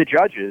 And we, the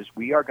judges,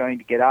 we are going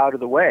to get out of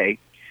the way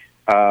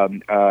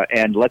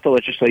and let the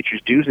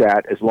legislatures do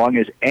that as long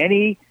as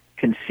any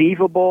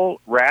conceivable,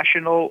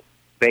 rational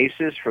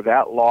basis for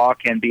that law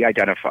can be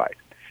identified.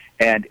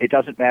 And it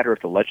doesn't matter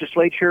if the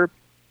legislature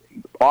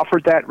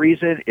offered that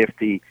reason, if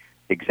the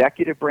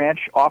executive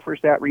branch offers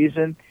that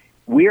reason.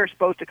 We are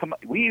supposed to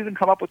we even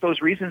come up with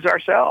those reasons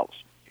ourselves.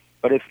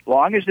 But as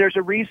long as there's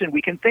a reason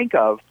we can think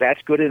of,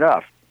 that's good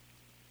enough.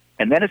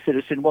 And then a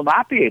citizen will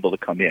not be able to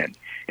come in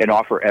and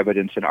offer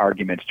evidence and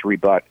arguments to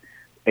rebut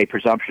a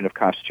presumption of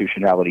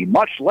constitutionality,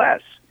 much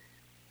less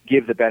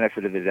give the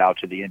benefit of the doubt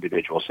to the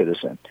individual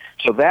citizen.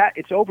 So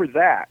it's over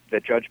that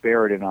Judge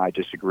Barrett and I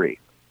disagree.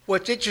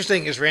 What's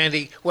interesting is,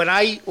 Randy, when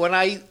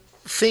I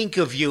think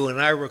of you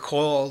and I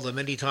recall the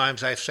many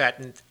times I've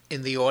sat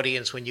in the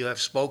audience when you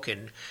have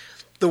spoken,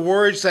 the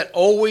words that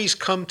always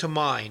come to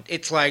mind,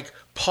 it's like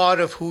part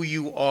of who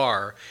you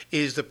are,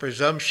 is the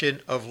presumption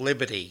of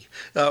liberty.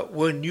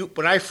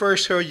 When I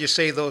first heard you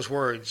say those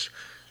words,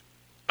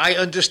 I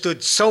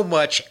understood so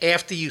much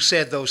after you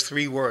said those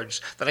three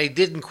words that I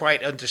didn't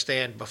quite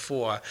understand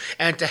before.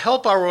 And to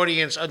help our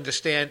audience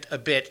understand a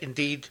bit,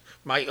 indeed,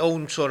 my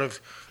own sort of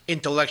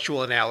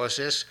intellectual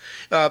analysis,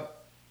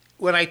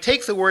 when I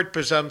take the word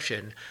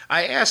presumption,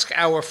 I ask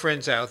our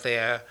friends out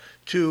there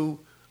to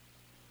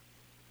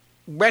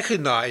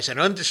recognize and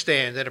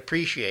understand and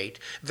appreciate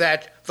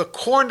that the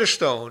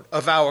cornerstone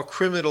of our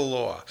criminal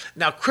law.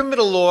 Now,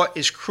 criminal law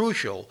is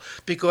crucial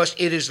because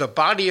it is the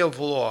body of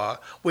law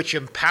which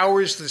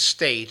empowers the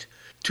state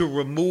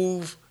to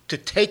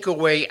take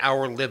away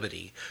our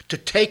liberty, to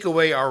take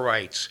away our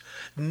rights.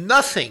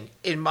 Nothing,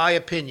 in my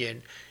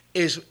opinion,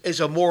 is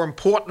a more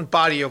important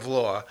body of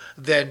law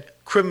than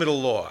criminal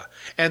law.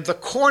 And the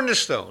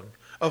cornerstone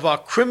of our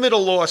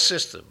criminal law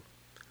system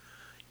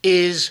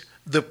is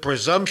the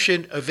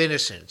presumption of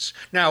innocence.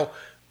 Now,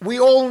 we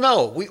all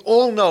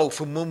know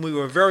from when we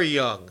were very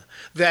young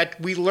that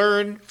we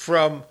learn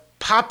from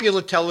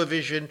popular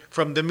television,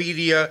 from the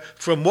media,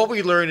 from what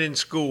we learn in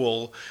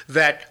school,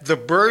 that the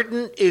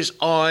burden is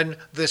on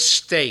the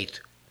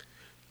state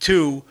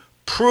to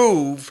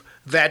prove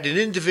that an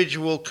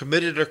individual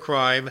committed a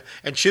crime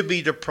and should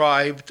be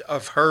deprived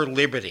of her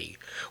liberty.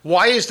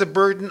 Why is the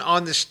burden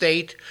on the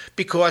state?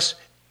 Because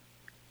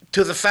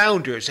to the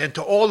founders and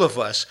to all of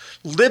us,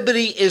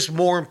 liberty is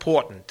more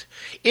important.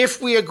 If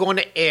we are going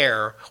to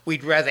err,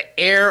 we'd rather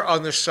err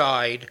on the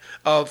side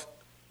of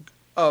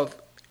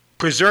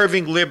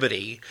preserving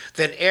liberty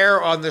than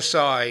err on the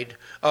side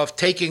of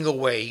taking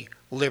away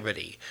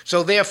liberty.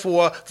 So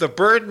therefore, the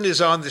burden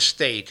is on the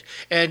state.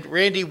 And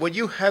Randy, what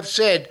you have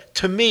said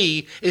to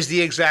me is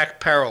the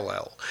exact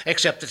parallel,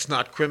 except it's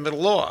not criminal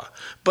law.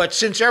 But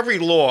since every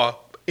law,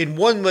 in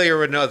one way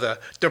or another,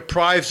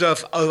 deprives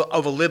us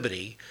of a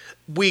liberty,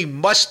 we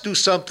must do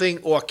something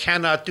or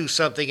cannot do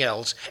something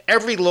else.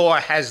 Every law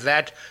has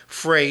that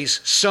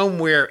phrase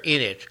somewhere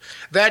in it.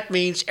 That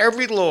means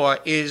every law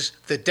is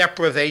the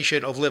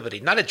deprivation of liberty.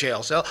 Not a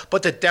jail cell,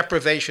 but the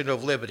deprivation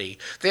of liberty.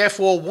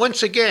 Therefore,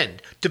 once again,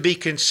 to be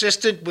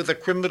consistent with the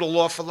criminal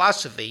law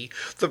philosophy,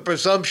 the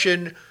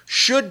presumption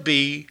should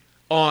be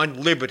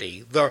on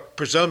liberty, the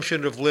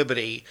presumption of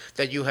liberty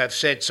that you have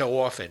said so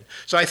often.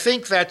 So I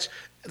think that's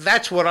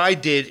what I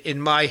did in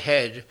my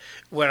head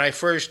when I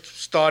first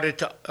started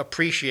to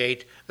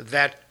appreciate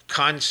that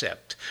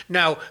concept.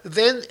 Now,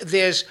 then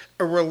there's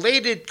a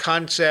related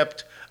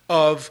concept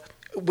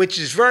which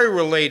is very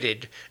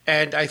related,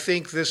 and I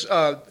think this,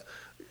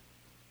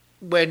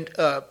 when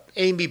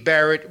Amy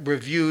Barrett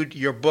reviewed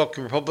your book,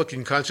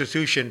 Republican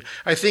Constitution,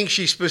 I think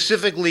she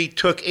specifically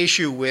took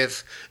issue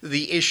with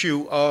the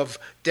issue of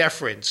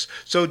deference.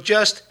 So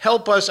just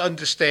help us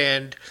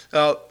understand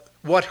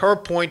what her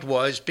point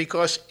was,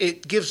 because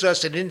it gives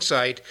us an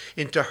insight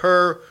into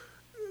her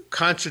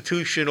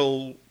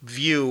constitutional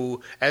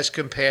view as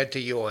compared to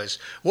yours.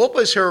 What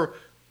was her,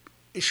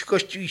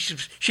 because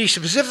she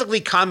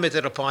specifically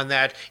commented upon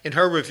that in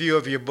her review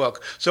of your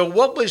book. So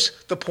what was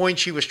the point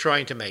she was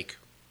trying to make?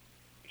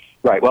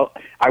 Right. Well,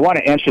 I want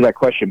to answer that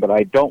question, but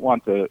I don't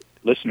want the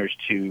listeners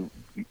to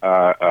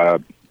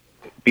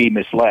be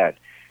misled.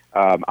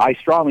 I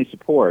strongly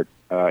support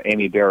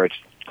Amy Barrett's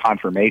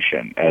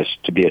confirmation as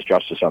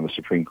justice on the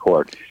Supreme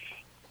Court,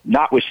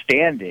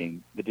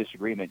 notwithstanding the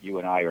disagreement you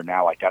and I are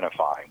now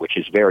identifying, which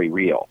is very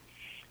real.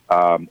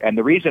 And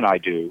the reason I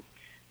do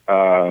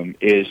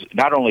is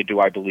not only do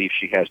I believe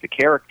she has the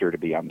character to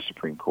be on the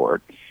Supreme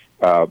Court,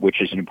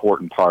 which is an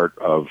important part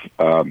of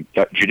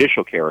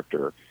judicial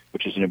character,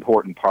 which is an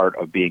important part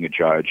of being a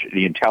judge,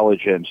 the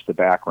intelligence, the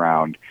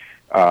background.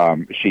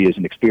 She is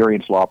an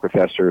experienced law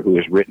professor who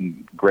has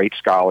written great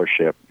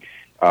scholarship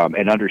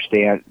and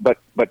understands. But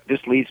this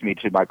leads me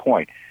to my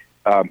point.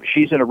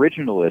 She's an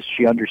originalist.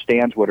 She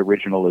understands what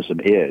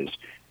originalism is,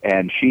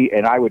 and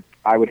I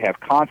would have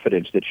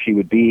confidence that she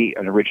would be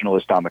an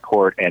originalist on the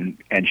court, and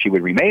she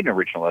would remain an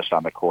originalist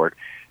on the court,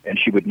 and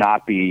she would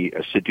not be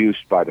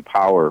seduced by the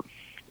power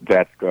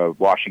that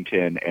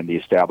Washington and the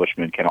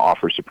establishment can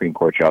offer Supreme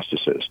Court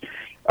justices.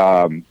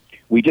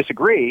 We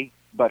disagree,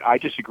 but I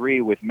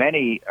disagree with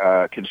many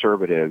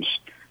conservatives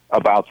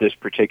about this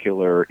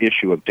particular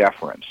issue of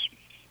deference.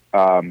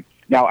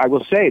 Now, I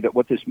will say that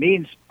what this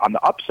means on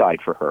the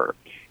upside for her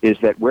is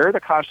that where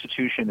the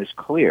Constitution is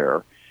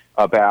clear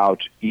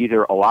about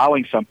either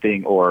allowing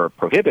something or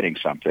prohibiting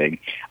something,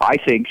 I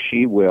think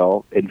she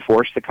will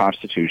enforce the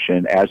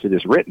Constitution as it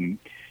is written,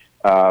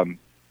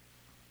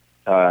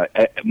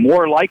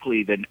 more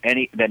likely than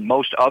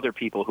most other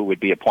people who would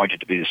be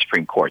appointed to be the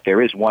Supreme Court.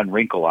 There is one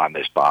wrinkle on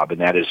this, Bob,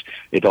 and that is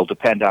it'll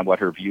depend on what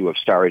her view of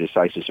stare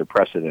decisis or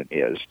precedent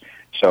is.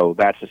 So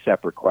that's a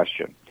separate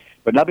question.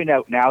 But let me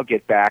now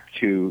get back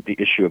to the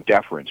issue of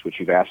deference, which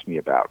you've asked me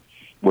about,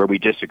 where we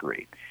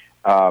disagree.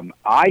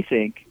 I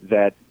think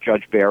that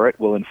Judge Barrett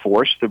will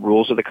enforce the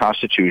rules of the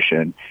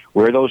Constitution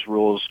where those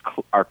rules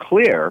are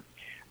clear,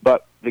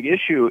 but the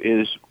issue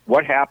is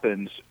what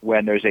happens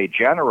when there's a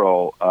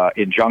general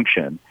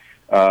injunction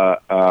or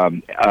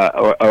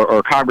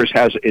Congress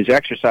is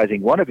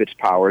exercising one of its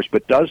powers,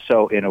 but does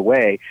so in a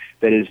way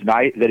that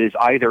is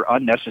either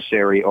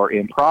unnecessary or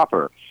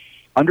improper.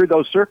 Under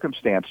those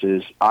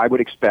circumstances, I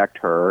would expect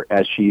her,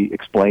 as she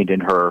explained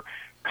in her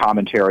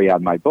commentary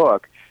on my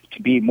book,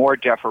 to be more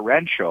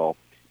deferential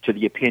to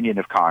the opinion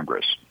of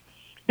Congress.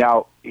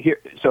 Now,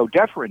 so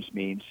deference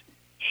means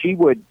she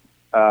would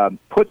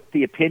put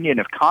the opinion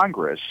of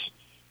Congress,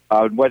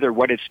 whether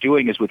what it's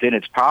doing is within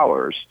its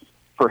powers,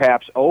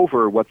 perhaps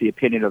over what the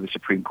opinion of the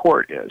Supreme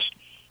Court is.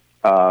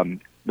 The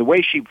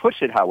way she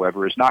puts it,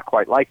 however, is not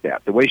quite like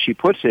that. The way she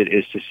puts it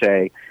is to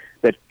say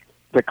that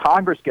the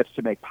Congress gets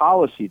to make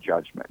policy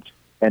judgments,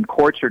 and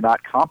courts are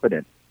not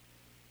competent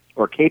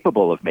or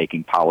capable of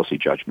making policy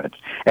judgments.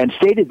 And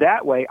stated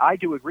that way, I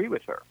do agree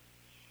with her.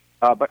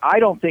 But I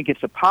don't think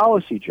it's a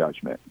policy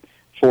judgment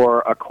for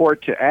a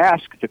court to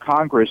ask the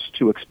Congress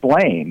to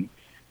explain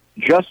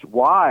just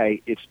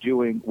why it's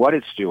doing what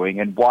it's doing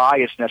and why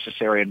it's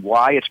necessary and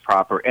why it's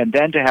proper, and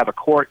then to have a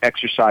court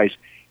exercise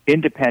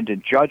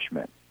independent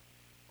judgment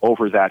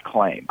over that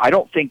claim. I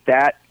don't think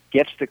that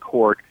gets the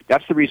court.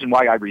 That's the reason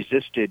why I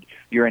resisted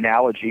your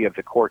analogy of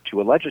the court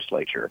to a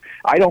legislature.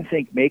 I don't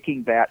think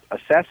making that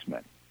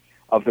assessment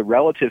of the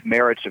relative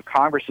merits of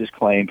Congress's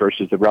claim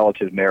versus the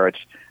relative merits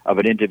of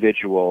an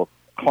individual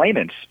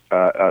claimant's,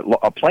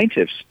 a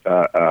plaintiff's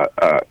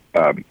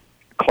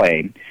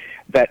claim,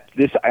 that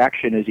this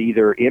action is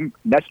either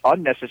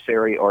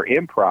unnecessary or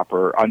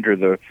improper under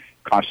the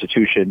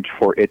Constitution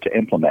for it to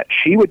implement.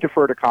 She would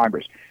defer to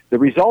Congress. The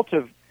result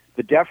of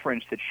the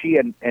deference that she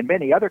and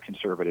many other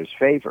conservatives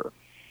favor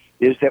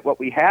is that what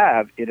we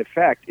have, in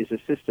effect, is a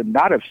system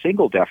not of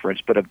single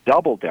deference, but of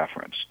double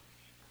deference.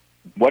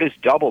 What is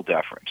double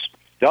deference?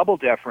 Double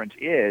deference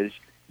is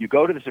you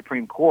go to the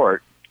Supreme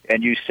Court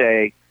and you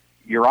say,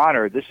 Your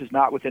Honor, this is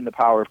not within the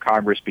power of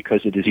Congress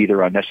because it is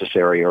either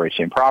unnecessary or it's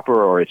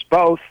improper or it's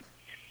both,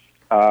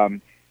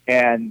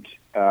 and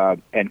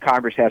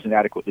Congress hasn't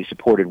adequately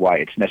supported why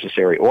it's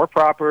necessary or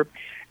proper.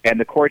 And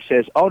the court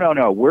says, oh,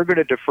 no, we're going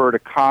to defer to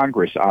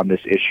Congress on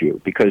this issue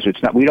because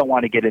we don't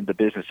want to get into the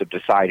business of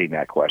deciding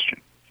that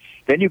question.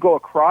 Then you go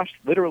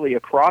literally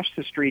across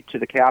the street to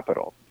the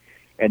Capitol,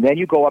 and then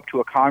you go up to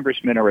a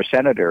congressman or a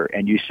senator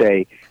and you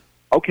say,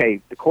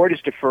 okay, the court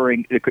is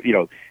deferring,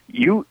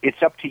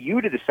 it's up to you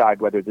to decide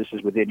whether this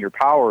is within your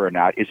power or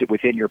not. Is it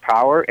within your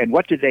power? And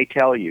what do they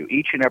tell you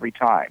each and every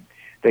time?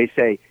 They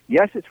say,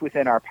 yes, it's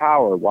within our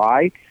power.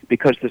 Why?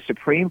 Because the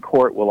Supreme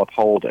Court will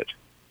uphold it.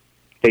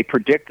 They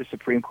predict the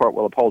Supreme Court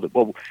will uphold it.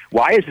 Well,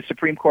 why is the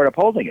Supreme Court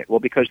upholding it? Well,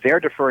 because they're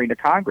deferring to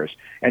Congress.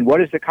 And what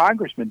is the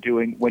congressman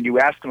doing when you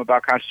ask them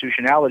about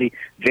constitutionality?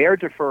 They're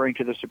deferring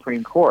to the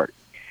Supreme Court.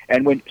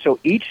 And so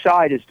each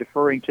side is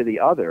deferring to the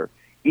other.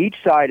 Each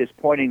side is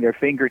pointing their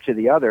finger to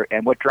the other,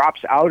 and what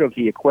drops out of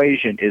the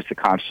equation is the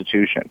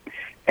Constitution.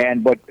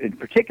 And what in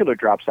particular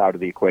drops out of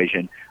the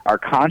equation are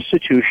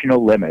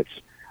constitutional limits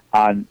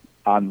on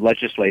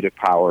legislative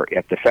power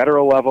at the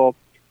federal level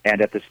and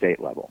at the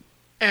state level.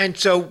 And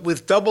so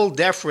with double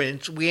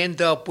deference, we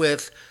end up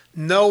with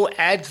no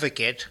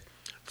advocate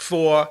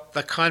for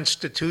the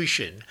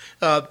Constitution.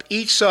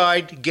 Each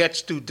side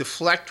gets to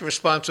deflect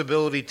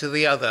responsibility to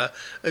the other.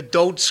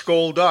 Don't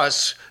scold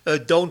us.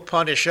 Don't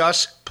punish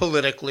us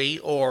politically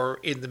or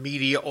in the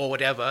media or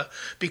whatever,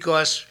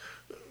 because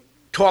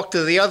talk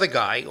to the other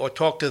guy or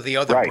talk to the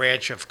other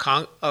branch of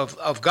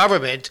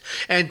government.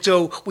 And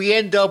so we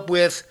end up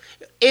with,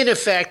 in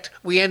effect,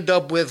 we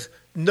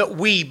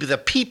the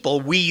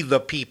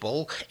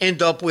people,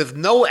 end up with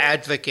no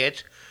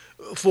advocate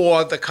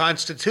for the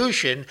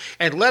Constitution.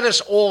 And let us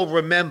all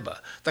remember,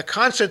 the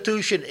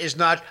Constitution is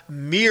not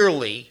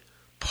merely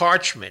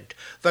parchment.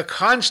 The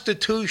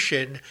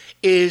Constitution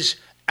is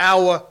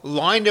our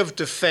line of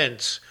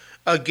defense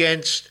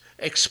against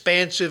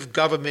expansive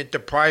government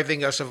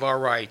depriving us of our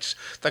rights.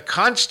 The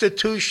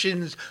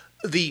Constitution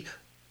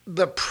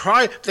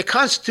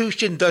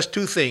does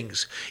two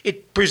things.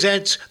 It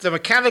presents the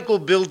mechanical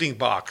building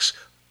blocks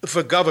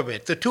for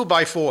government, the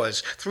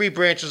 2x4s, 3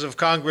 branches of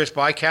Congress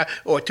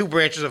or 2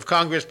 branches of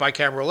Congress,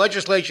 bicameral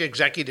legislature,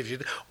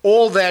 executive,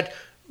 all that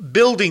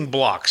building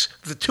blocks,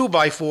 the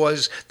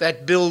 2x4s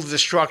that build the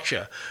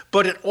structure.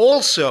 But it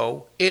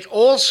also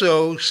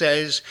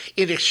says,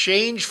 in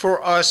exchange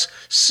for us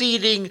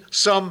ceding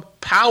some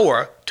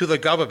power to the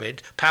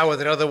government, power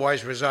that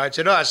otherwise resides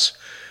in us,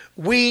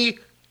 we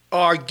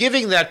are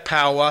giving that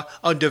power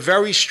under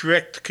very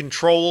strict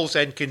controls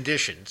and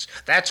conditions.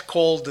 That's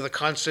called the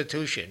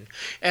Constitution.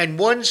 And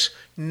once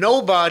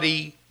no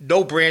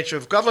branch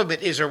of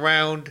government is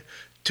around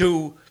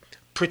to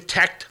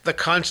protect the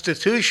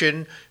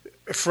Constitution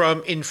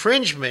from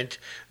infringement,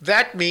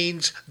 that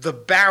means the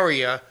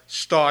barrier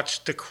starts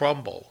to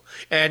crumble.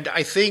 And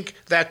I think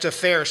that's a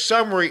fair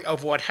summary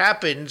of what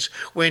happens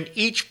when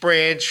each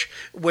branch,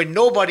 when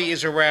nobody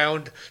is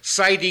around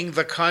citing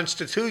the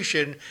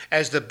Constitution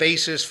as the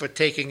basis for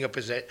taking a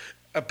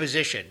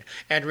position.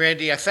 And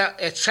Randy,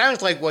 it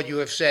sounds like what you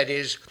have said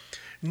is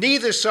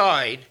neither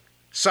side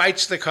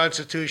cites the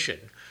Constitution.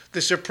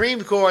 The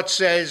Supreme Court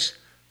says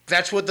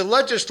that's what the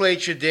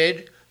legislature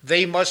did.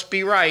 They must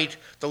be right.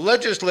 The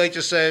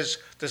legislature says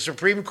the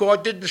Supreme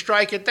Court didn't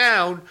strike it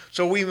down,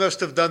 so we must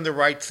have done the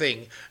right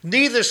thing.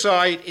 Neither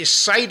side is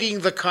citing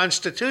the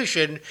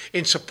Constitution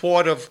in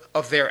support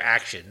of their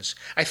actions.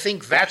 I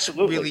think that's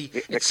Absolutely.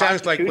 It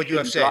sounds like what you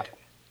have said.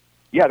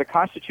 The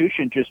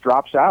Constitution just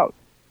drops out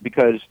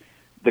because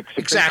the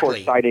Supreme Court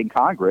is citing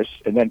Congress,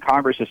 and then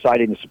Congress is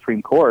citing the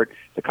Supreme Court.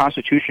 The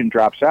Constitution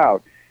drops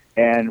out.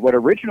 And what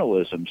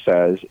originalism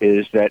says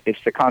is that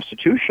it's the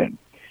Constitution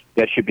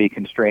that should be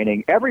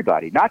constraining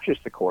everybody, not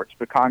just the courts,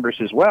 but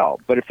Congress as well.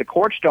 But if the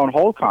courts don't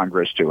hold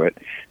Congress to it,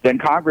 then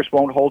Congress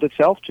won't hold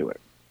itself to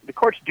it. The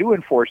courts do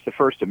enforce the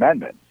First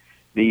Amendment,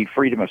 the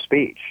freedom of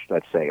speech,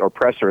 let's say, or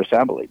press or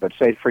assembly, but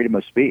say freedom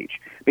of speech.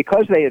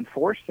 Because they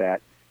enforce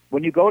that,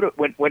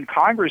 when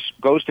Congress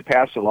goes to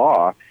pass a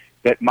law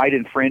that might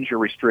infringe or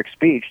restrict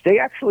speech, they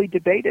actually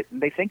debate it and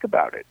they think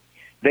about it.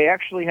 They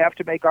actually have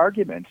to make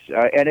arguments,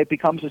 and it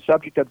becomes a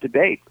subject of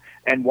debate.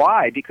 And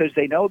why? Because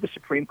they know the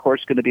Supreme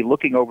Court's going to be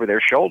looking over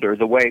their shoulder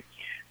the way,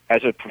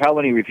 as a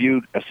felony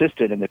review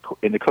assistant in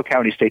the Cook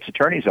County State's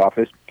Attorney's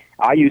Office,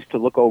 I used to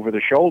look over the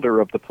shoulder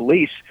of the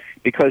police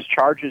because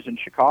charges in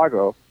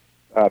Chicago,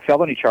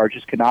 felony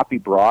charges cannot be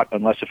brought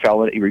unless a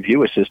felony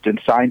review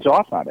assistant signs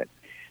off on it.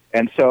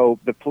 And so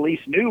the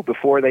police knew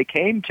before they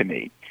came to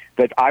me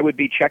that I would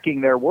be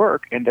checking their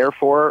work, and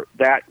therefore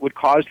that would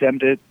cause them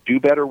to do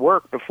better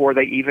work before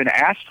they even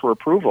asked for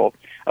approval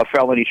of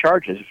felony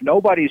charges. If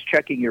nobody's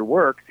checking your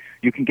work,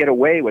 you can get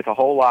away with a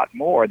whole lot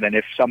more than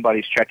if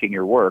somebody's checking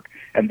your work.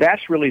 And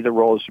that's really the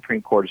role the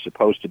Supreme Court is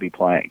supposed to be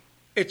playing.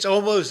 It's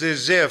almost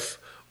as if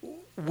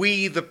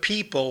we, the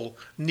people,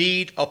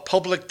 need a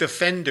public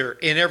defender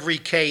in every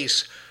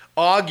case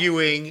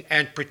arguing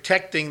and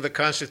protecting the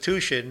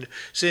Constitution,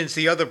 since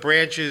the other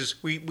branches,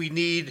 we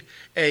need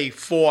a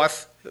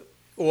fourth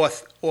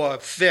or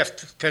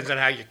fifth, depends on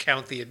how you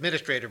count the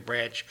administrative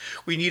branch.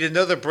 We need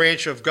another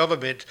branch of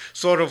government,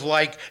 sort of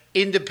like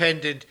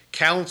independent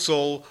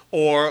counsel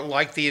or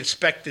like the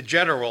Inspector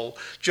General,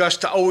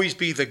 just to always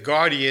be the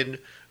guardian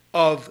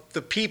of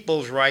the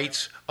people's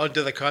rights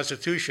under the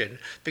Constitution,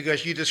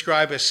 because you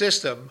describe a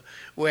system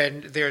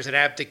when there's an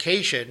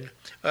abdication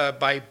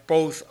by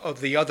both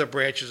of the other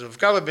branches of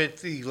government,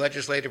 the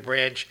legislative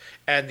branch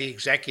and the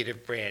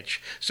executive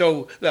branch.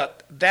 So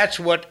that's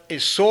what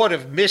is sort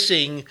of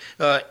missing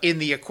in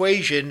the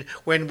equation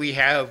when we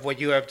have what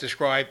you have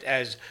described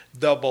as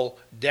double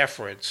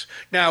deference.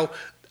 Now,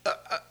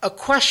 a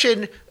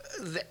question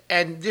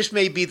and this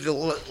may be the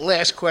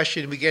last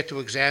question we get to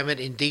examine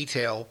in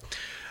detail,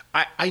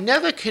 I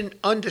never can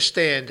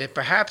understand, and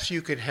perhaps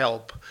you can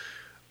help,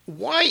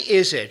 why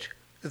is it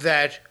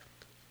that,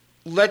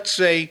 let's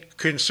say,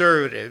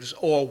 conservatives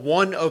or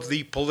one of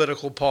the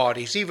political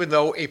parties, even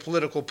though a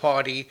political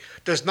party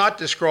does not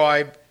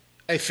describe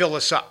a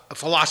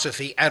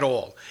philosophy at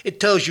all. It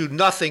tells you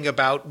nothing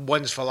about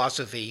one's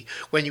philosophy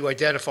when you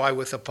identify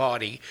with a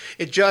party.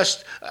 It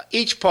just,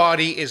 each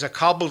party is a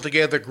cobbled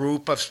together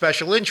group of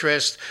special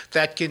interests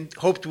that can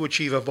hope to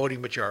achieve a voting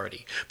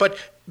majority. But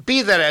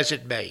be that as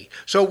it may.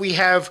 So we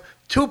have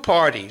two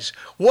parties.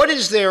 What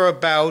is there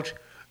about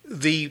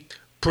the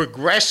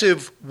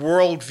progressive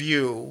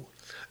worldview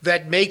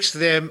that makes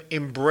them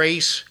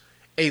embrace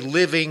a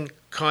living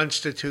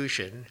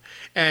constitution,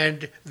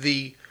 and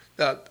the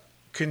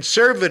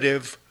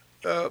conservative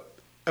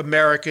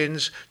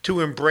Americans to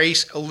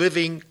embrace a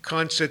living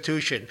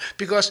constitution?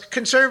 Because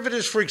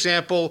conservatives, for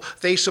example,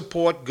 they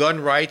support gun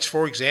rights,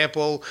 for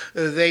example.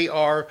 They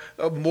are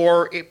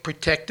more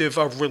protective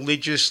of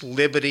religious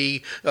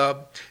liberty.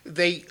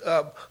 They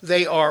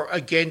are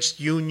against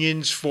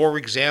unions, for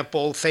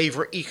example,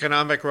 favor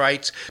economic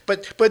rights.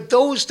 But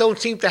those don't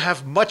seem to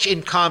have much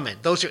in common.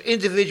 Those are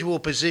individual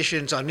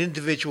positions on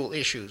individual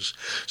issues.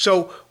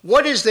 So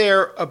what is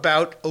there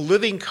about a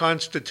living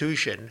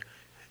constitution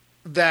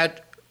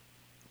that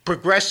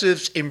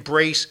progressives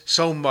embrace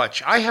so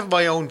much? I have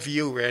my own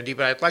view, Randy,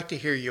 but I'd like to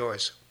hear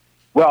yours.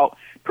 Well,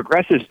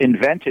 progressives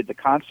invented the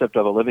concept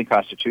of a living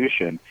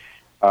constitution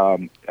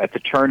at the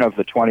turn of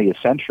the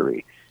 20th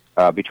century.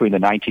 Between the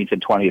 19th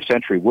and 20th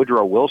century,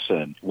 Woodrow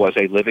Wilson was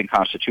a living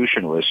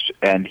constitutionalist,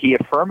 and he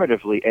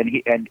affirmatively,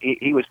 and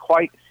he was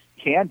quite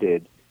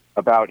candid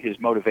about his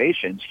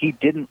motivations. He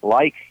didn't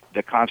like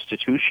the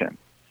Constitution.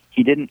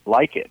 He didn't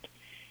like it.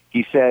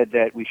 He said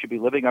that we should be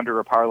living under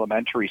a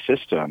parliamentary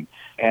system,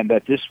 and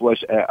that this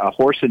was a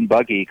horse and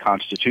buggy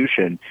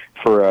constitution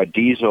for a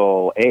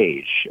diesel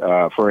age,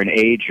 for an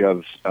age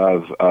of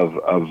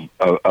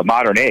a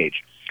modern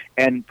age.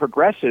 And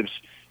progressives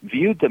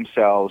viewed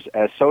themselves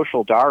as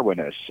social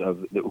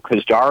Darwinists,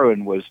 because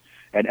Darwin was,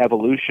 and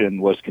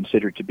evolution was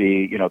considered to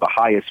be, the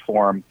highest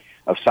form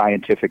of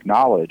scientific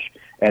knowledge.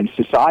 And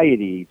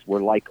societies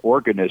were like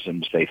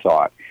organisms, they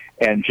thought.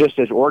 And just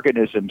as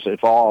organisms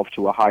evolved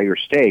to a higher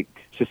state,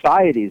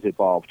 societies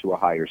evolved to a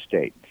higher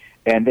state.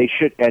 And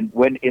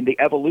when in the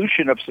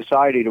evolution of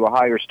society to a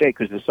higher state,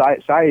 because the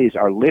societies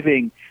are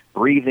living,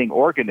 breathing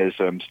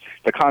organisms,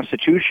 the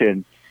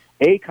Constitution,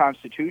 a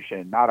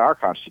Constitution, not our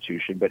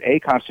Constitution, but a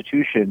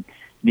Constitution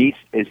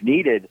is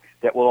needed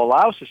that will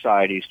allow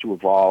societies to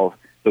evolve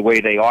the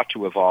way they ought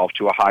to evolve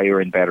to a higher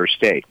and better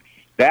state.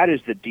 That is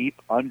the deep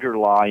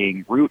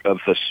underlying root of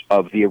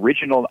the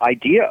original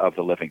idea of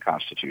the living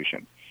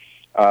Constitution.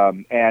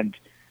 And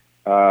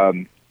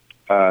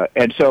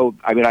so,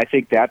 I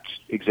think that's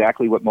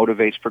exactly what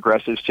motivates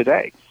progressives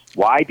today.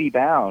 Why be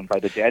bound by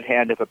the dead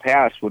hand of a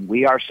past when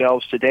we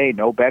ourselves today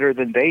know better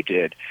than they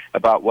did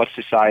about what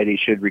society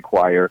should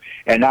require?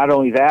 And not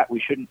only that, we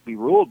shouldn't be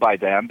ruled by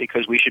them,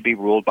 because we should be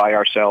ruled by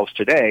ourselves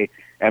today.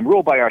 And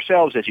ruled by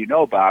ourselves, as you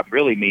know, Bob,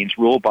 really means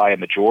ruled by a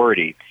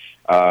majority,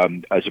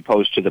 as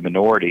opposed to the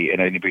minority in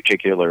any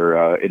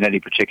particular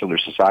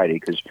society.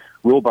 Because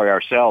rule by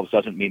ourselves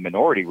doesn't mean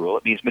minority rule;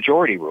 it means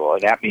majority rule,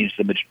 and that means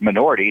the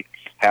minority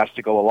has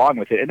to go along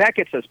with it. And that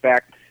gets us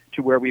back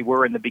to where we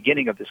were in the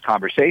beginning of this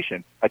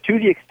conversation. To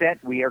the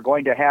extent we are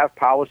going to have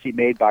policy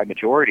made by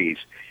majorities,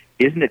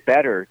 isn't it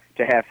better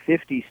to have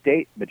 50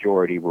 state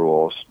majority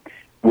rules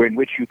in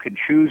which you can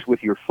choose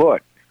with your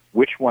foot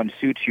which one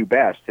suits you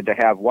best, and to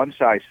have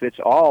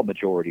one-size-fits-all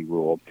majority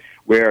rule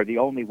where the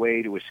only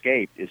way to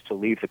escape is to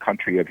leave the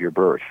country of your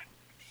birth?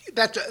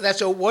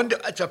 That's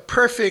a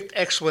perfect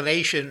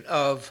explanation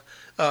of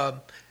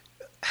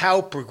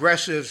how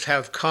progressives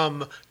have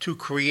come to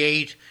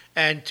create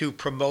and to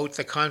promote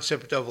the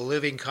concept of a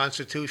living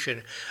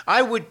constitution.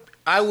 I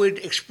would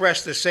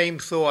express the same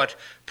thought,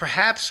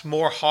 perhaps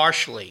more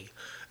harshly,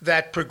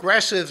 that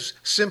progressives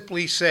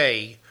simply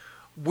say,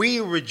 we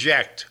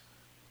reject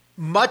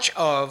much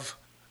of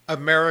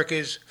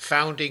America's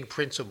founding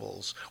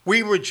principles.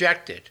 We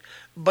reject it.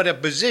 But a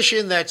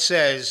position that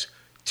says,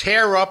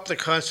 tear up the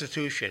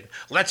Constitution,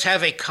 let's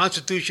have a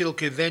constitutional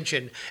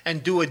convention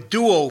and do a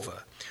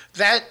do-over,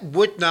 that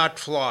would not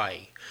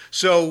fly.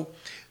 So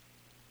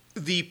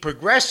the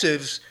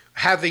progressives,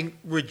 having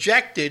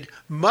rejected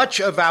much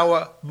of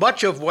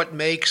what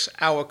makes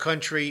our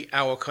country,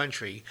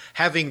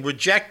 having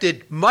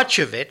rejected much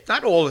of it,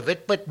 not all of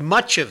it, but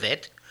much of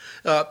it,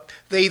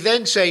 they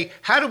then say,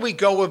 how do we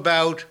go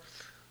about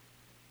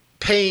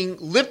paying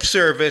lip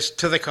service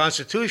to the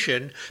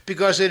Constitution,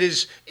 because it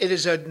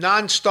is a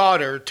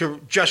non-starter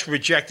to just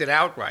reject it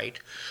outright.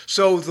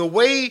 So the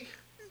way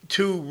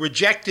to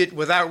reject it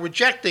without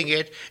rejecting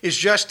it is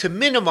just to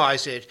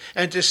minimize it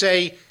and to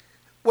say,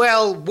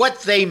 well,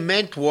 what they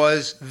meant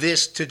was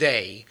this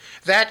today.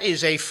 That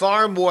is a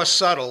far more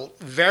subtle,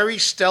 very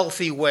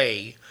stealthy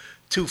way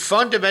to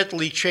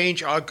fundamentally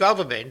change our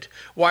government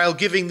while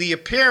giving the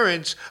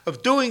appearance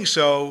of doing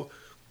so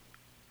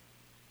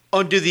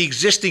under the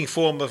existing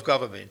form of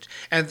government.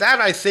 And that,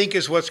 I think,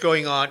 is what's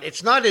going on.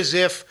 It's not as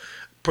if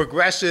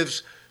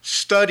progressives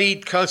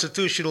studied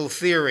constitutional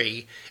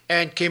theory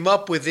and came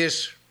up with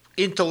this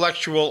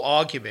intellectual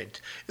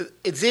argument.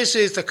 This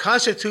is the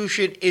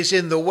Constitution is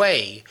in the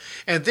way,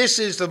 and this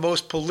is the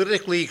most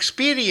politically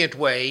expedient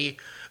way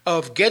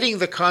of getting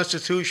the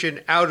Constitution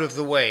out of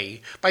the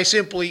way by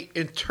simply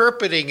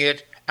interpreting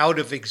it out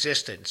of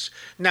existence.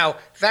 Now,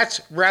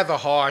 that's rather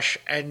harsh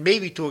and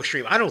maybe too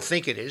extreme. I don't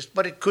think it is,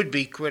 but it could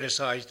be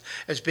criticized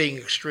as being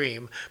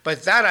extreme.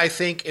 But that, I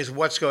think, is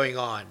what's going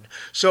on.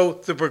 So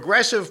the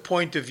progressive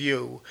point of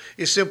view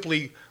is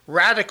simply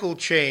radical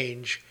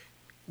change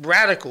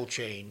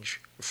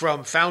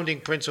from founding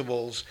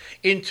principles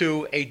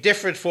into a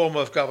different form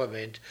of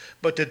government,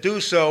 but to do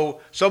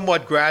so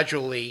somewhat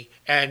gradually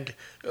and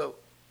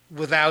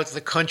without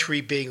the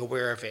country being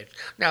aware of it.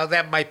 Now,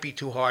 that might be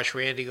too harsh,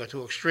 Randy, or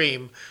too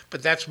extreme,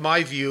 but that's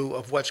my view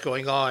of what's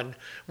going on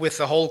with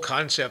the whole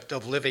concept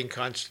of living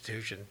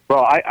constitution.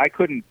 Well, I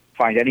couldn't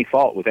find any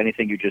fault with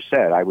anything you just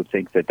said. I would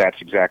think that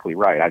that's exactly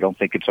right. I don't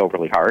think it's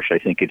overly harsh. I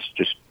think it's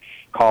just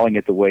calling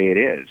it the way it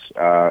is.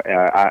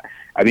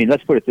 I mean,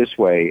 let's put it this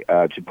way,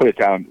 to put it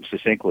down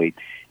succinctly.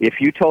 If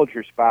you told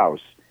your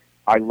spouse,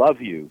 I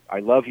love you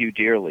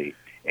dearly,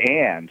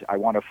 and I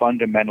want to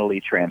fundamentally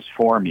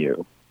transform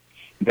you,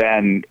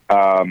 then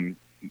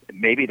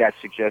maybe that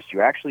suggests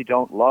you actually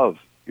don't love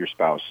your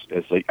spouse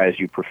as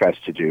you profess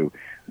to do.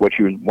 What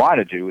you want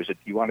to do is that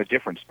you want a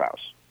different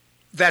spouse.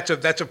 That's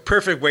a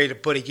perfect way to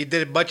put it. You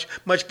did a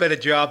much better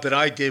job than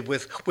I did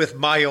with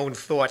my own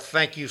thought.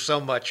 Thank you so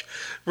much.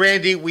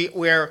 Randy,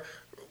 we're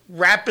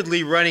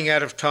rapidly running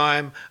out of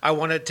time. I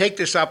want to take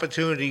this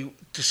opportunity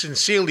to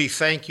sincerely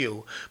thank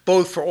you,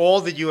 both for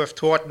all that you have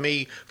taught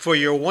me, for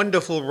your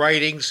wonderful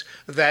writings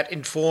that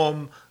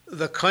inform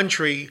the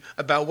country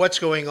about what's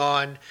going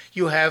on.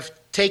 You have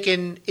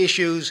taken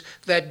issues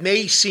that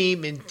may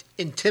seem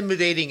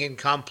intimidating and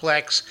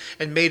complex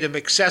and made them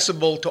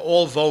accessible to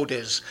all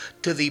voters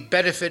to the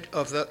benefit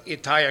of the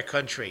entire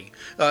country.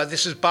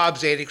 This is Bob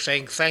Zadek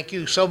saying thank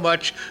you so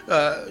much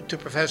to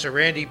Professor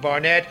Randy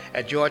Barnett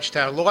at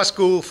Georgetown Law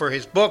School for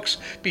his books.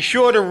 Be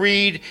sure to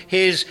read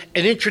his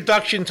An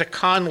Introduction to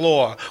Con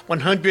Law,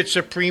 100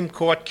 Supreme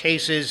Court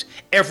Cases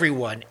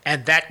Everyone,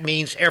 and that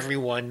means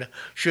everyone,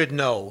 should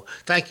know.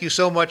 Thank you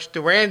so much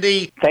to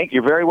Randy.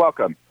 You're very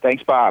welcome.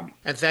 Thanks, Bob.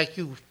 And thank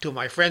you to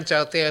my friends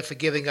out there for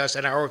giving us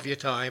an hour of your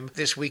time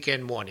this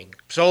weekend morning.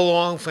 So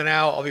long for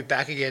now. I'll be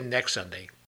back again next Sunday.